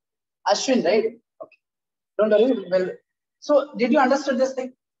 Ashwin? Ashwin, right? Okay. Don't worry. Well, so did you understand this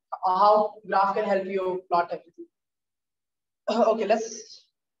thing? How graph can help you plot everything? Okay,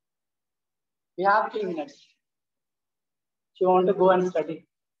 we have 3 minutes. If you want to go and study,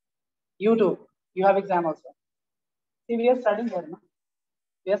 you too. You have exam also. See, we are studying here, no?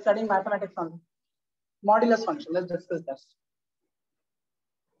 We are studying mathematics only. Modulus function. Let's discuss that.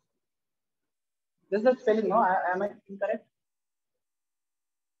 This is spelling, no? Am I incorrect?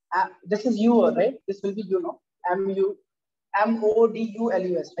 This is U, right? This will be U, no?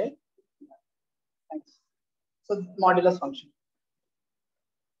 M-O-D-U-L-U-S, right? Thanks. So modulus function.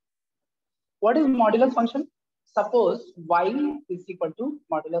 What is modulus function? Suppose y is equal to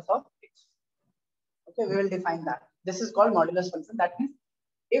modulus of x. Okay, we will define that. This is called modulus function. That means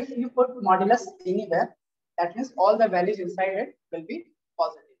if you put modulus anywhere, that means all the values inside it will be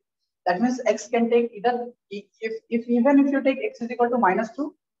positive. That means x can take either, even if you take x is equal to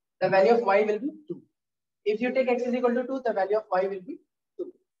 -2, the value of y will be 2. If you take x is equal to 2, the value of y will be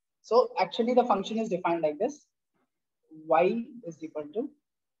 2. So actually the function is defined like this. Y is equal to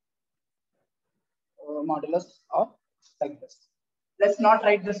modulus of like this. Let's not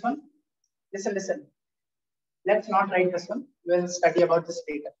write this one. Listen. Let's not write this one. We'll study about this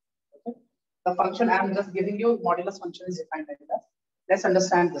later. Okay. The function I'm just giving you, modulus function is defined like that. Let's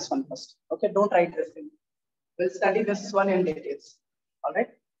understand this one first. Okay, don't write this thing. We'll study this one in details. All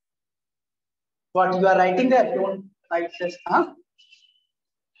right. What you are writing there, don't write this. Huh?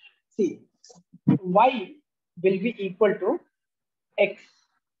 See, y will be equal to x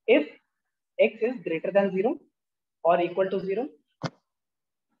if x is greater than 0 or equal to 0.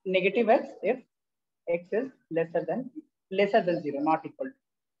 Negative x if x is lesser than 0, not equal to.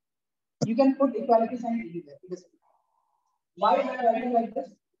 You can put equality sign anywhere. Why am I writing like this?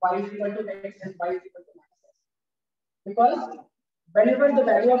 Y is equal to x and y is equal to -x. Because whenever the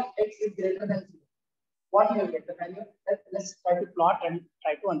value of x is greater than 0, what you will get? The value. Let's try to plot and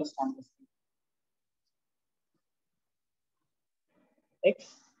try to understand this. X,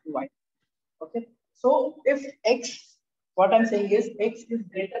 y. Okay. So if x, what I'm saying is x is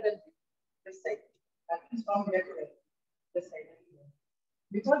greater than this side. That means from here to here, this side.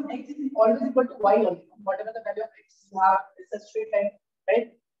 Because x is always equal to y only. Whatever the value of x you have, it's a straight line, right?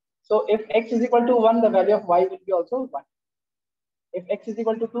 So if x is equal to 1, the value of y will be also 1. If x is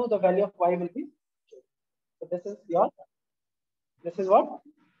equal to 2, the value of y will be 2. So this is your, this is what?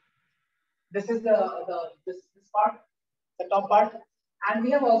 This is this part, the top part. And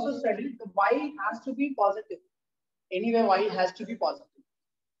we have also studied the y has to be positive. Anyway, y has to be positive.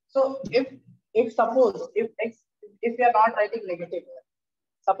 So if suppose if we are not writing negative,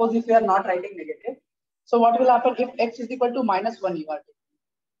 suppose if we are not writing negative, so what will happen if x is equal to -1 you are taking?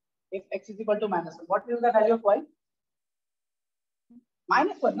 If x is equal to -1, what will the value of y?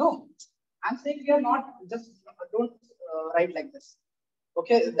 -1. No, I'm saying we are not, just don't write like this.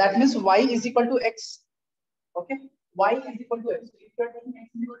 Okay, that means y is equal to x. Okay, y is equal to x. So if you are taking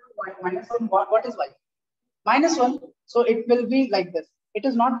x is equal to y -1, what is y? -1. So it will be like this. It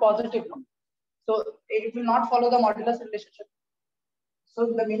is not positive, no? So it will not follow the modulus relationship. So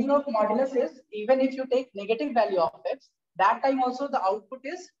the meaning of modulus is even if you take negative value of x, that time also the output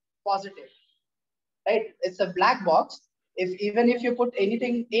is positive, right? It's a black box. Even if you put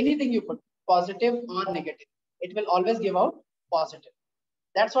anything you put, positive or negative, it will always give out positive.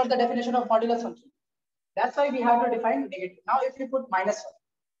 That's what the definition of modulus function. That's why we have to define negative. Now if you put -1,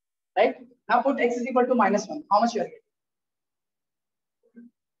 right? Now put x is equal to -1. How much you are getting?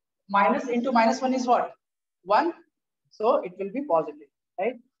 Minus into -1 is what? 1. So it will be positive,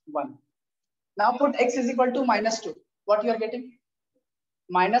 right? 1. Now put x is equal to -2. What you are getting?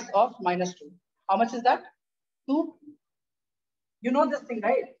 Minus of -2. How much is that? 2. You know this thing,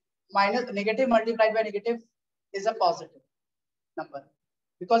 right? Minus negative multiplied by negative is a positive number,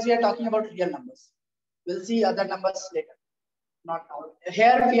 because we are talking about real numbers. We'll see other numbers later. Not now.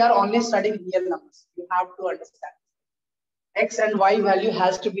 Here we are only studying real numbers. You have to understand. X and y value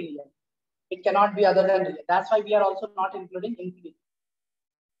has to be real. It cannot be other than real. That's why we are also not including infinity.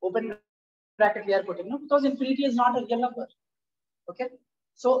 Open bracket we are putting, no, because infinity is not a real number. Okay.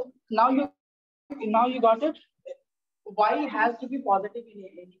 So now you got it. Y has to be positive in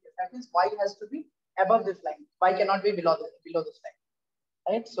any case. That means y has to be above this line. Y cannot be below this line.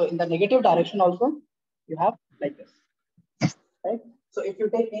 Right. So in the negative direction also you have like this. Right. So if you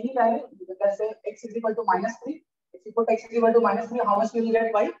take any value, let's say x is equal to -3. If you put x is equal to -3, how much will you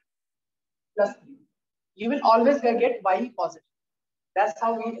get? Y +3. You will always get y positive. That's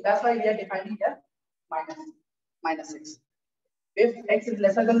why we are defining here -6. If x is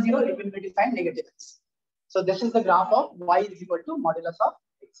lesser than 0, it will be defined negative x. So this is the graph of y is equal to modulus of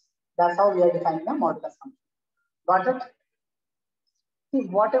x. That's how we are defining the modulus function. Got it? See,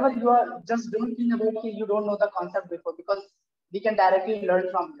 whatever you are, just don't think about it, you don't know the concept before, because we can directly learn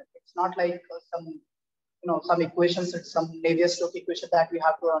from it. It's not like some equations, it's some Navier-Stokes equation that we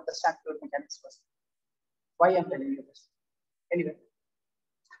have to understand fluid mechanics first. Why I'm telling you this? Anyway,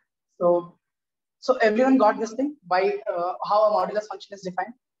 so everyone got this thing by how a modulus function is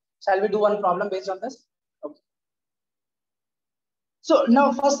defined. Shall we do one problem based on this? Okay. So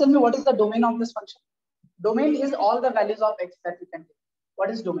now first tell me, what is the domain of this function? Domain is all the values of x that we can take. What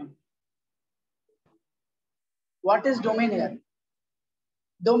is domain? What is domain here?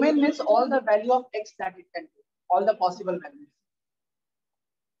 Domain means all the value of x that it can take, all the possible values.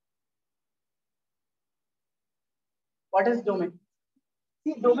 What is domain?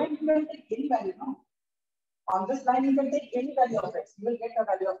 See, domain you can take any value, no? On this line, you can take any value of x. You will get a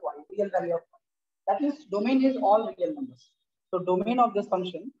value of y, real value of y. That means domain is all real numbers. So domain of this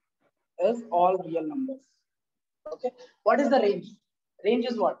function is all real numbers. Okay. What is the range? Range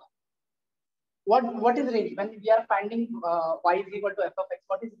is what? What is range? When we are finding y is equal to f of x,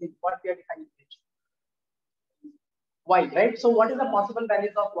 what is range? What we are defining range? Y, right? So what is the possible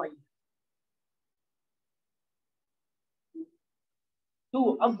values of y?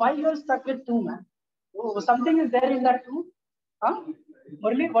 2. Why you are stuck with 2, man? Oh, something is there in that 2. Huh?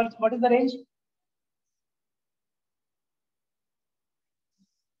 Murli, what is the range?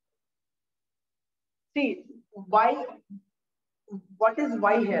 See, y, what is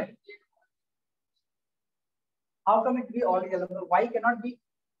y here? How come it be all real number? Y cannot be.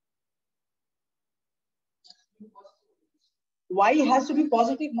 Y has to be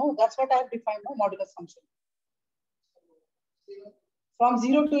positive. No, that's what I have defined, no modulus function. From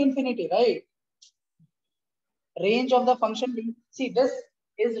 0 to infinity, right? Range of the function. See, this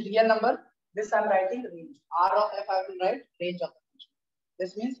is real number. This I'm writing range. R of f I will write range of the function.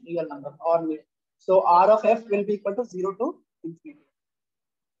 This means real number or mid. So R of f will be equal to 0 to infinity.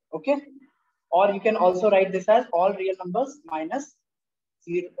 Okay. Or you can also write this as all real numbers minus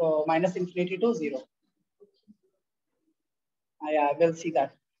infinity to 0. Yeah, we'll see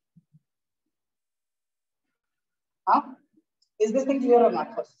that. Huh? Is this thing clear or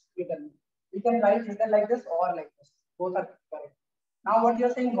not? First, you tell me. We can write either like this or like this. Both are correct. Now, what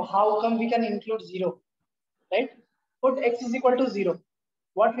you're saying, how come we can include 0? Right? Put x is equal to 0.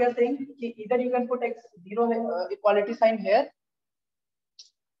 what we are saying, either you can put x0 equality sign here.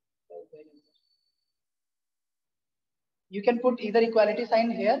 You can put either equality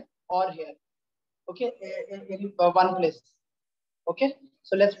sign here or here. Okay, in one place. Okay,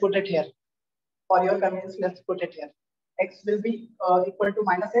 so let's put it here. For your convenience, let's put it here. X will be equal to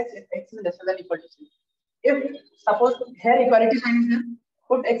minus x if x is lesser than equal to 0. If suppose here equality sign is here,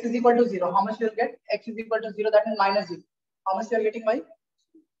 put x is equal to 0. How much you will get? X is equal to 0, that means minus 0. How much you are getting by?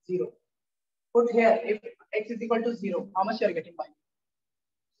 0. Put here, if x is equal to 0, how much you are getting by?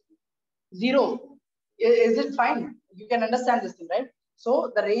 0. Is it fine? You can understand this thing, right?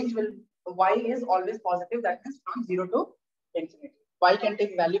 So the range will, y is always positive, that means from 0 to infinity. Y can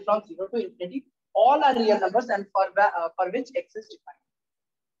take value from 0 to infinity. All are real numbers and for which x is defined.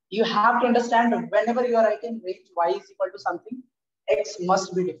 You have to understand that whenever you are writing range y is equal to something, x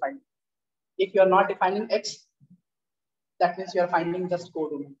must be defined. If you are not defining x, that means you are finding just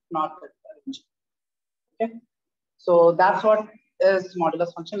codomain, not the range. Okay, so that's what is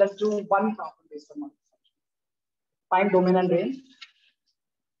modulus function. Let's do one problem based on modulus function. Find domain and range.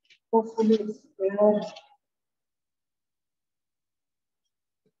 Hopefully it's there.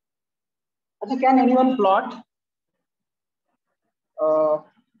 Okay, can anyone plot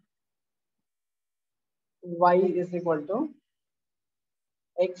y is equal to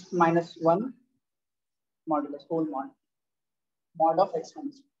x minus 1 modulus whole mod of x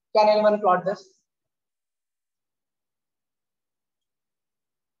minus 1. Can anyone plot this?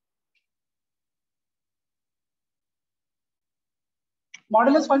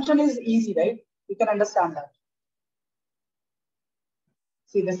 Modulus function is easy, right? You can understand that.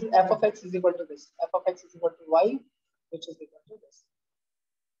 See, this is f of x is equal to this. F of x is equal to y, which is equal to this.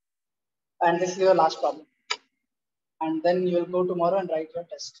 And this is your last problem. And then you will go tomorrow and write your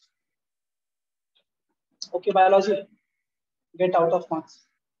test. Okay, biology, get out of marks.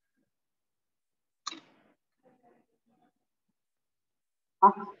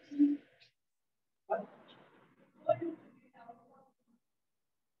 Huh?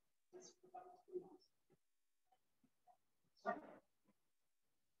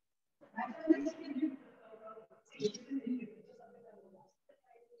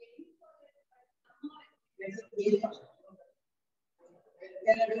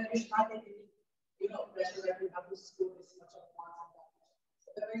 Pressure that you have to score this much of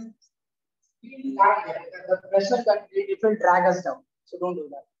marks. The pressure that it will drag us down. So don't do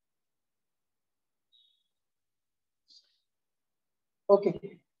that.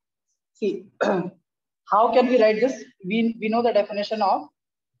 Okay. See, how can we write this? We know the definition of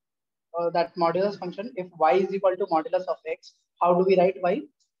that modulus function. If y is equal to modulus of x, how do we write y?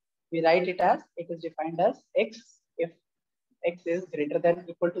 We write it as, it is defined as x if x is greater than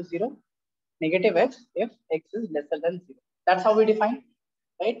equal to 0, negative x if x is lesser than 0. That's how we define,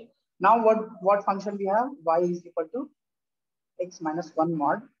 right? Now what function we have? Y is equal to x minus 1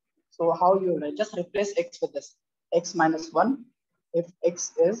 mod. So how you write? Just replace x with this. X minus 1 if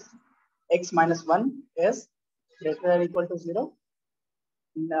x minus 1 is greater than equal to 0,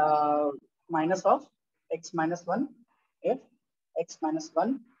 minus of x minus 1 if x minus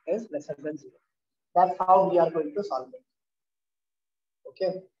 1 is lesser than 0. That's how we are going to solve it.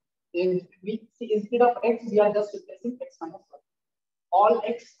 Okay. If we see, instead of x, we are just replacing x minus 1. All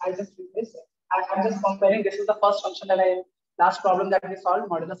x, I just replace it. I'm just comparing. This is the first function that last problem that we solved,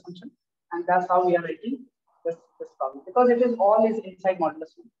 modulus function. And that's how we are writing this problem. Because it is all is inside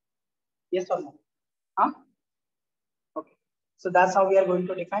modulus 1. Yes or no? Huh? Okay. So that's how we are going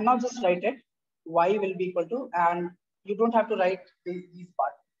to define. Now just write it. Y will be equal to, and you don't have to write these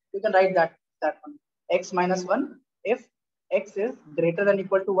parts. You can write that one. X minus 1 if x is greater than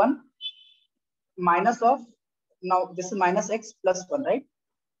equal to 1, minus of, now this is minus x plus 1, right?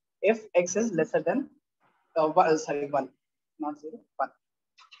 If x is lesser than 1, not 0, 1.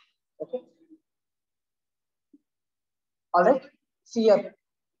 Okay. All right. See here.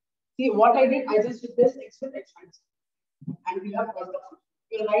 See what I did. I just replaced x with x minus 1, and we have got the function.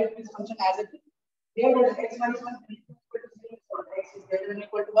 You write this function as it is. Here what is x minus 1 is equal to 0 for x is greater than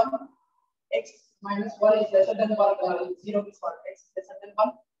equal to 1. X minus 1 is lesser than 1. 0 is for x is lesser than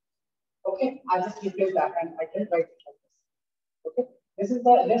 1. Okay, I just replace that and I can write it like this. Okay, this is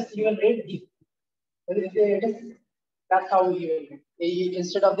the rest you will read D. That's how you will read.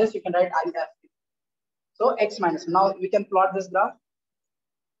 Instead of this, you can write IF. So x minus. Now we can plot this graph.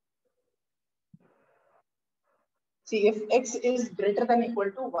 See, if x is greater than equal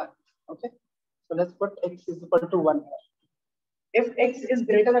to 1. Okay, so let's put x is equal to 1 here. If x is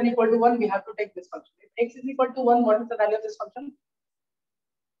greater than equal to 1, we have to take this function. If x is equal to 1, what is the value of this function?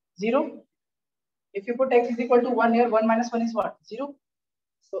 0. If you put x is equal to 1 here, 1 minus 1 is what? 0.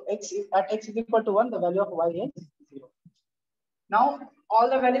 So at x is equal to 1, the value of y is 0. Now all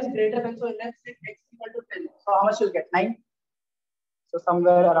the values greater than, so let's say x is equal to 10. So how much you'll get? 9. So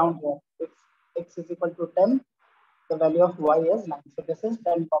somewhere around here, if x is equal to 10, the value of y is 9. So this is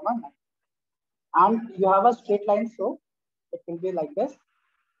 10, 9. And you have a straight line, so it will be like this.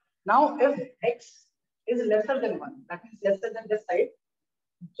 Now if x is lesser than 1, that means lesser than this side,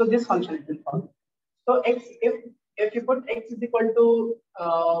 so this function will follow. So x, if you put x is equal to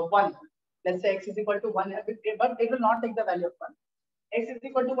 1, let's say x is equal to 1, but it will not take the value of 1. X is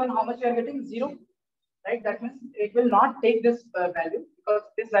equal to 1, how much you are getting? 0, right? That means it will not take this value because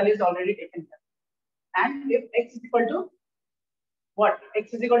this value is already taken here. And if x is equal to what?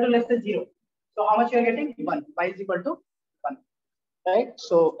 X is equal to, let's say, 0. So how much you are getting? 1. Y is equal to 1, right?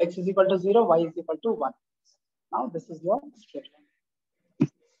 So x is equal to 0, y is equal to 1. Now this is your straight line.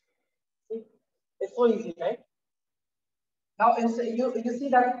 See, it's so easy, right? Now you see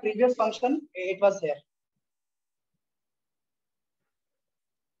that previous function, it was here.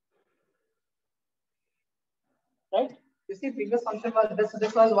 Right? You see previous function was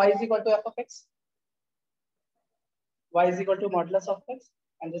this was y is equal to f of x. Y is equal to modulus of x,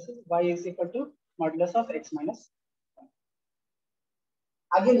 and this is y is equal to modulus of x minus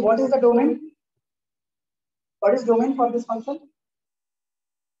 1. Again, what is the domain? What is domain for this function?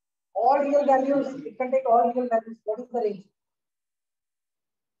 All real values. It can take all real values. What is the range?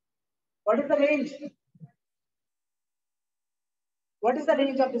 What is the range? What is the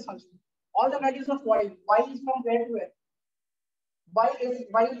range of this function? All the values of y. Y is from where to where? Y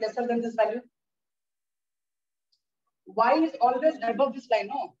is lesser than this value. Y is always above this line,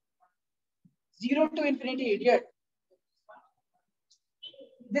 no? 0 to infinity, idiot.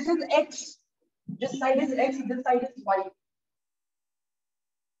 This is x. This side is x, this side is y.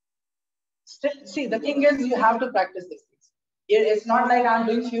 See, the thing is, you have to practice these things. It's not like I'm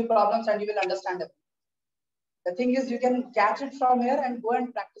doing few problems and you will understand it. The thing is, you can catch it from here and go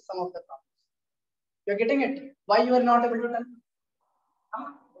and practice some of the problems. You're getting it? Why you are not able to tell?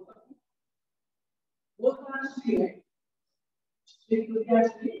 Huh? Both are straight.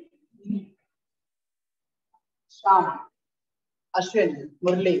 Sham, Ashwin,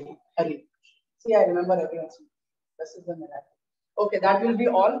 Murli, Hari. See, I remember everyone. This is the miracle. Okay, that will be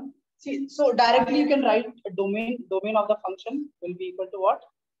all. See, so directly you can write a domain of the function will be equal to what?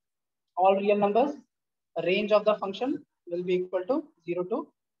 All real numbers. A range of the function will be equal to 0 to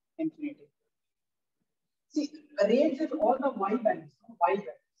infinity. See, a range is all the y values. Y values.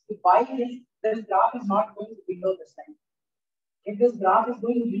 If y is, this graph is not going below this line. If this graph is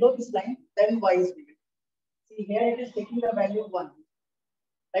going below this line, then y is bigger. See, here it is taking the value 1.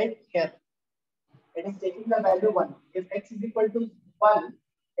 Right here. It is taking the value 1. If x is equal to 1,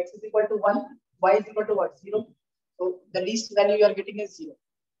 x is equal to 1, y is equal to what? 0. So the least value you are getting is 0.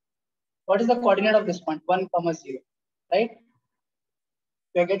 What is the coordinate of this point? 1, 0. Right?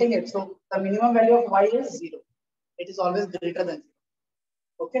 You are getting it. So the minimum value of y is 0. It is always greater than 0.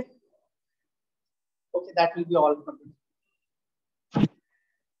 Okay? Okay, that will be all for you.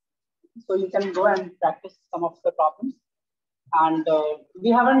 So you can go and practice some of the problems. And we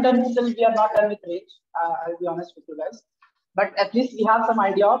haven't done, still we are not done with range. I'll be honest with you guys. But at least we have some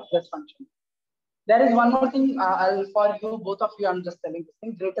idea of this function. There is one more thing for you, both of you, I'm just telling this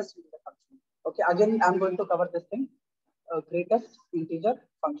thing, greatest integer function. Okay, again, I'm going to cover this thing, greatest integer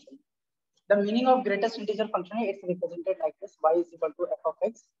function. The meaning of greatest integer function, it's represented like this, y is equal to f of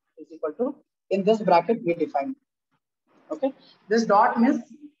x is equal to, in this bracket we define. Okay, this dot means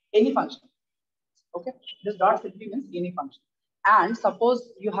any function. Okay, this dot simply means any function. And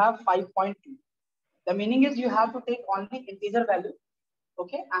suppose you have 5.2. The meaning is you have to take only integer value.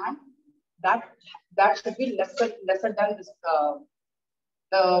 Okay, and that should be lesser than this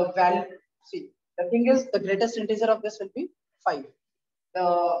the value. See, the thing is the greatest integer of this will be 5.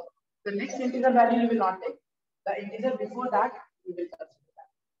 The next integer value you will not take. The integer before that you will consider that.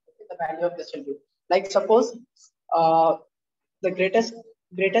 Okay, the value of this will be like suppose the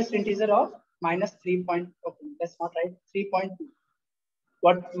greatest integer of minus 3. Okay, that's not right. 3.2.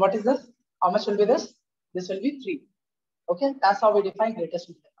 What is this? How much will be this? This will be 3. Okay, that's how we define greatest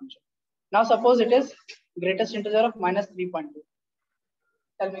integer function. Now suppose it is greatest integer of minus 3.2.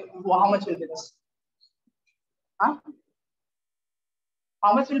 Tell me how much will be this? Huh?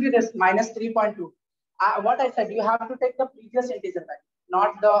 How much will be this? Minus 3.2. What I said, you have to take the previous integer value,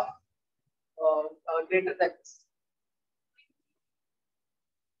 not the greater than this.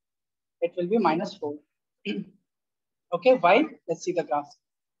 It will be minus 4. Okay, why? Let's see the graph.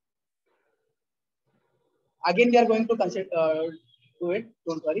 Again, we are going to consider do it.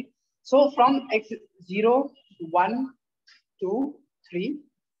 Don't worry. So from x 0, 1, 2, 3,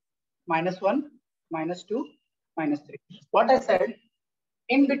 -1, -2, -3. What I said,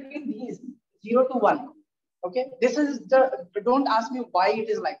 in between these 0 to 1, okay, this is the, don't ask me why it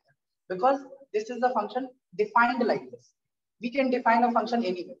is like that, because this is the function defined like this. We can define a function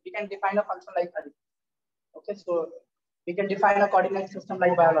anyway. We can define a function like that. Okay, so we can define a coordinate system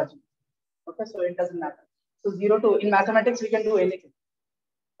like biology. Okay, so it doesn't matter. So 0 to, in mathematics, we can do anything.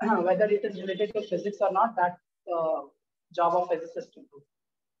 Whether it is related to physics or not, that job of physicist to do.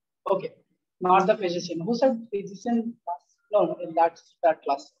 Okay, not the physician. Who said physician? No, that's that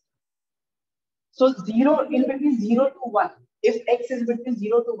class. So 0, in between 0 to 1. If x is between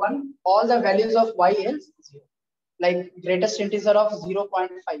 0 to 1, all the values of y is 0. Like greatest integer of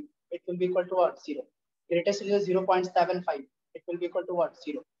 0.5, it will be equal to what? 0. Greatest integer 0.75, it will be equal to what?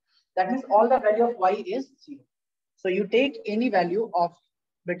 0. That means all the value of y is 0. So you take any value of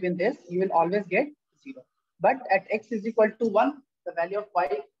between this, you will always get 0. But at x is equal to 1, the value of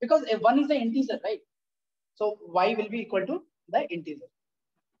y, because 1 is the integer, right? So y will be equal to the integer.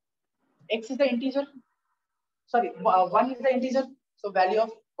 X is the integer. Sorry, 1 is the integer. So value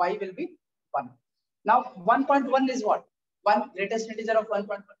of y will be 1. Now 1.1 is what? 1, greatest integer of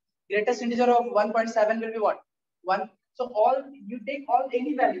 1.1. Greatest integer of 1.7 will be what? 1. So all, you take all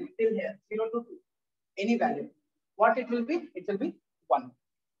any value till here, 0 to 2, any value. What it will be? It will be 1.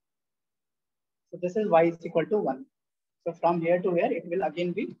 So this is y is equal to 1. So from here to here, it will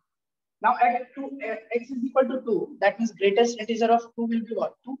again be. Now at 2, x is equal to 2. That means greatest integer of 2 will be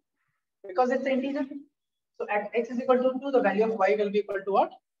what? 2. Because it's an integer. So at x is equal to 2, the value of y will be equal to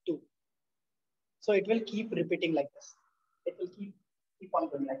what? 2. So it will keep repeating like this. It will keep on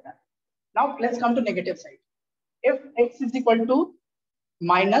going like that. Now let's come to negative side. If x is equal to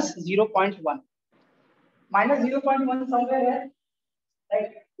minus 0.1. Minus 0.1 somewhere here.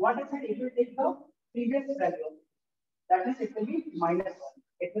 Right? What I said, it will take the previous value. That means it will be minus 1.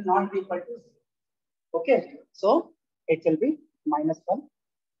 It will not be equal to 0. Okay. So it will be minus 1.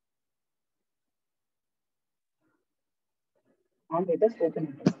 And it is open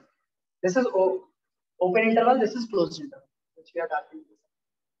interval. This is open interval, this is closed interval, which we are talking about.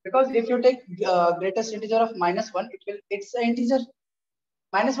 Because if you take greatest integer of -1, it's an integer.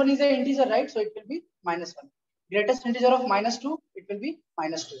 -1 is an integer, right? So it will be -1. Greatest integer of -2, it will be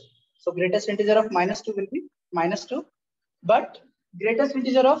 -2. So greatest integer of -2 will be -2. But greatest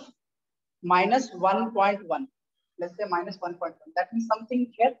integer of -1.1, let's say -1.1. That means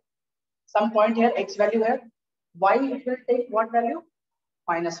something here, some point here, x value here. Y it will take what value?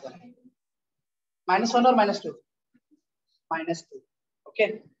 -1. -1 or -2? -2.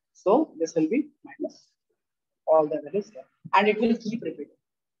 Okay. So this will be minus all the values here. And it will keep repeating.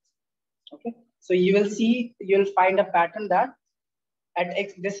 Okay. So you will see, you will find a pattern that at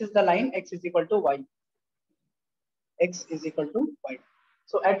x, this is the line, x is equal to y. X is equal to y.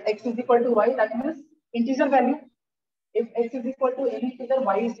 So at x is equal to y, that means integer value. If x is equal to any integer,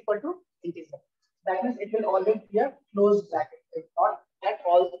 y is equal to integer. That means it will always be a closed bracket. If not at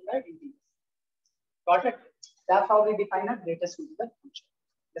all the integers. Got it? That's how we define a greatest integer function.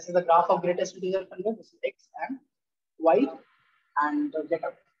 This is the graph of greatest integer function. This is x and y, and get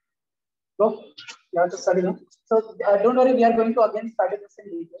up. So you have to study now. So don't worry, we are going to again study this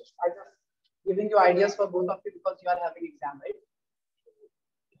in detail. I just giving you ideas for both of you because you are having exam, right?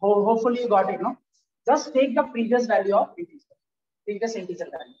 Hopefully you got it, no? Just take the previous value of integer, previous integer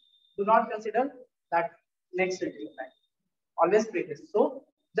value. Do not consider that next integer value. Always previous. So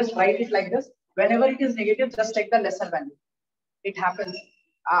just write it like this. Whenever it is negative, just take the lesser value. It happens.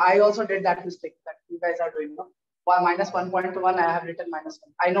 I also did that mistake that you guys are doing. No? -1.1, I have written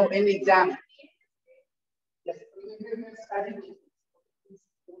 -1. I know in the exam. Yes.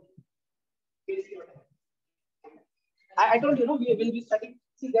 I told you, we will be studying.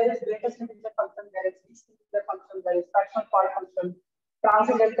 See, there is greatest integer function, there is least integer function, there is fractional part function,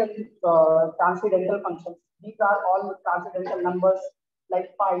 transcendental functions. These are all transcendental numbers like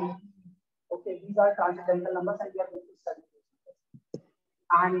pi. Okay, these are transcendental numbers, and we are going to study this.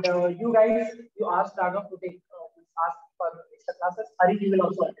 And you guys, you asked Raghav to take ask for extra classes. Hari, you will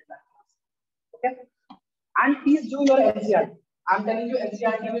also attend that class. Okay, and please do your NCRT. I'm telling you,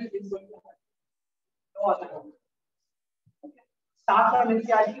 NCRT is going to happen. No other problem. Okay. Start from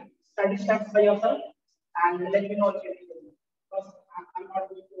NCRT, study steps by yourself, and let me know what you think. Because I'm not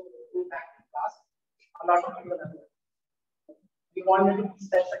going to go back to class. A lot of people are there. We want to do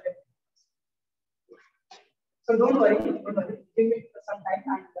steps again. So don't worry, give it some time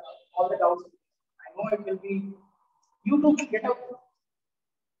and all the doubts. I know it will be, you to get out.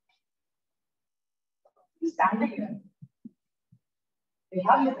 Standing here. They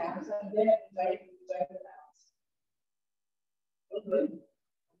have your hands and they have right the hands. Don't worry.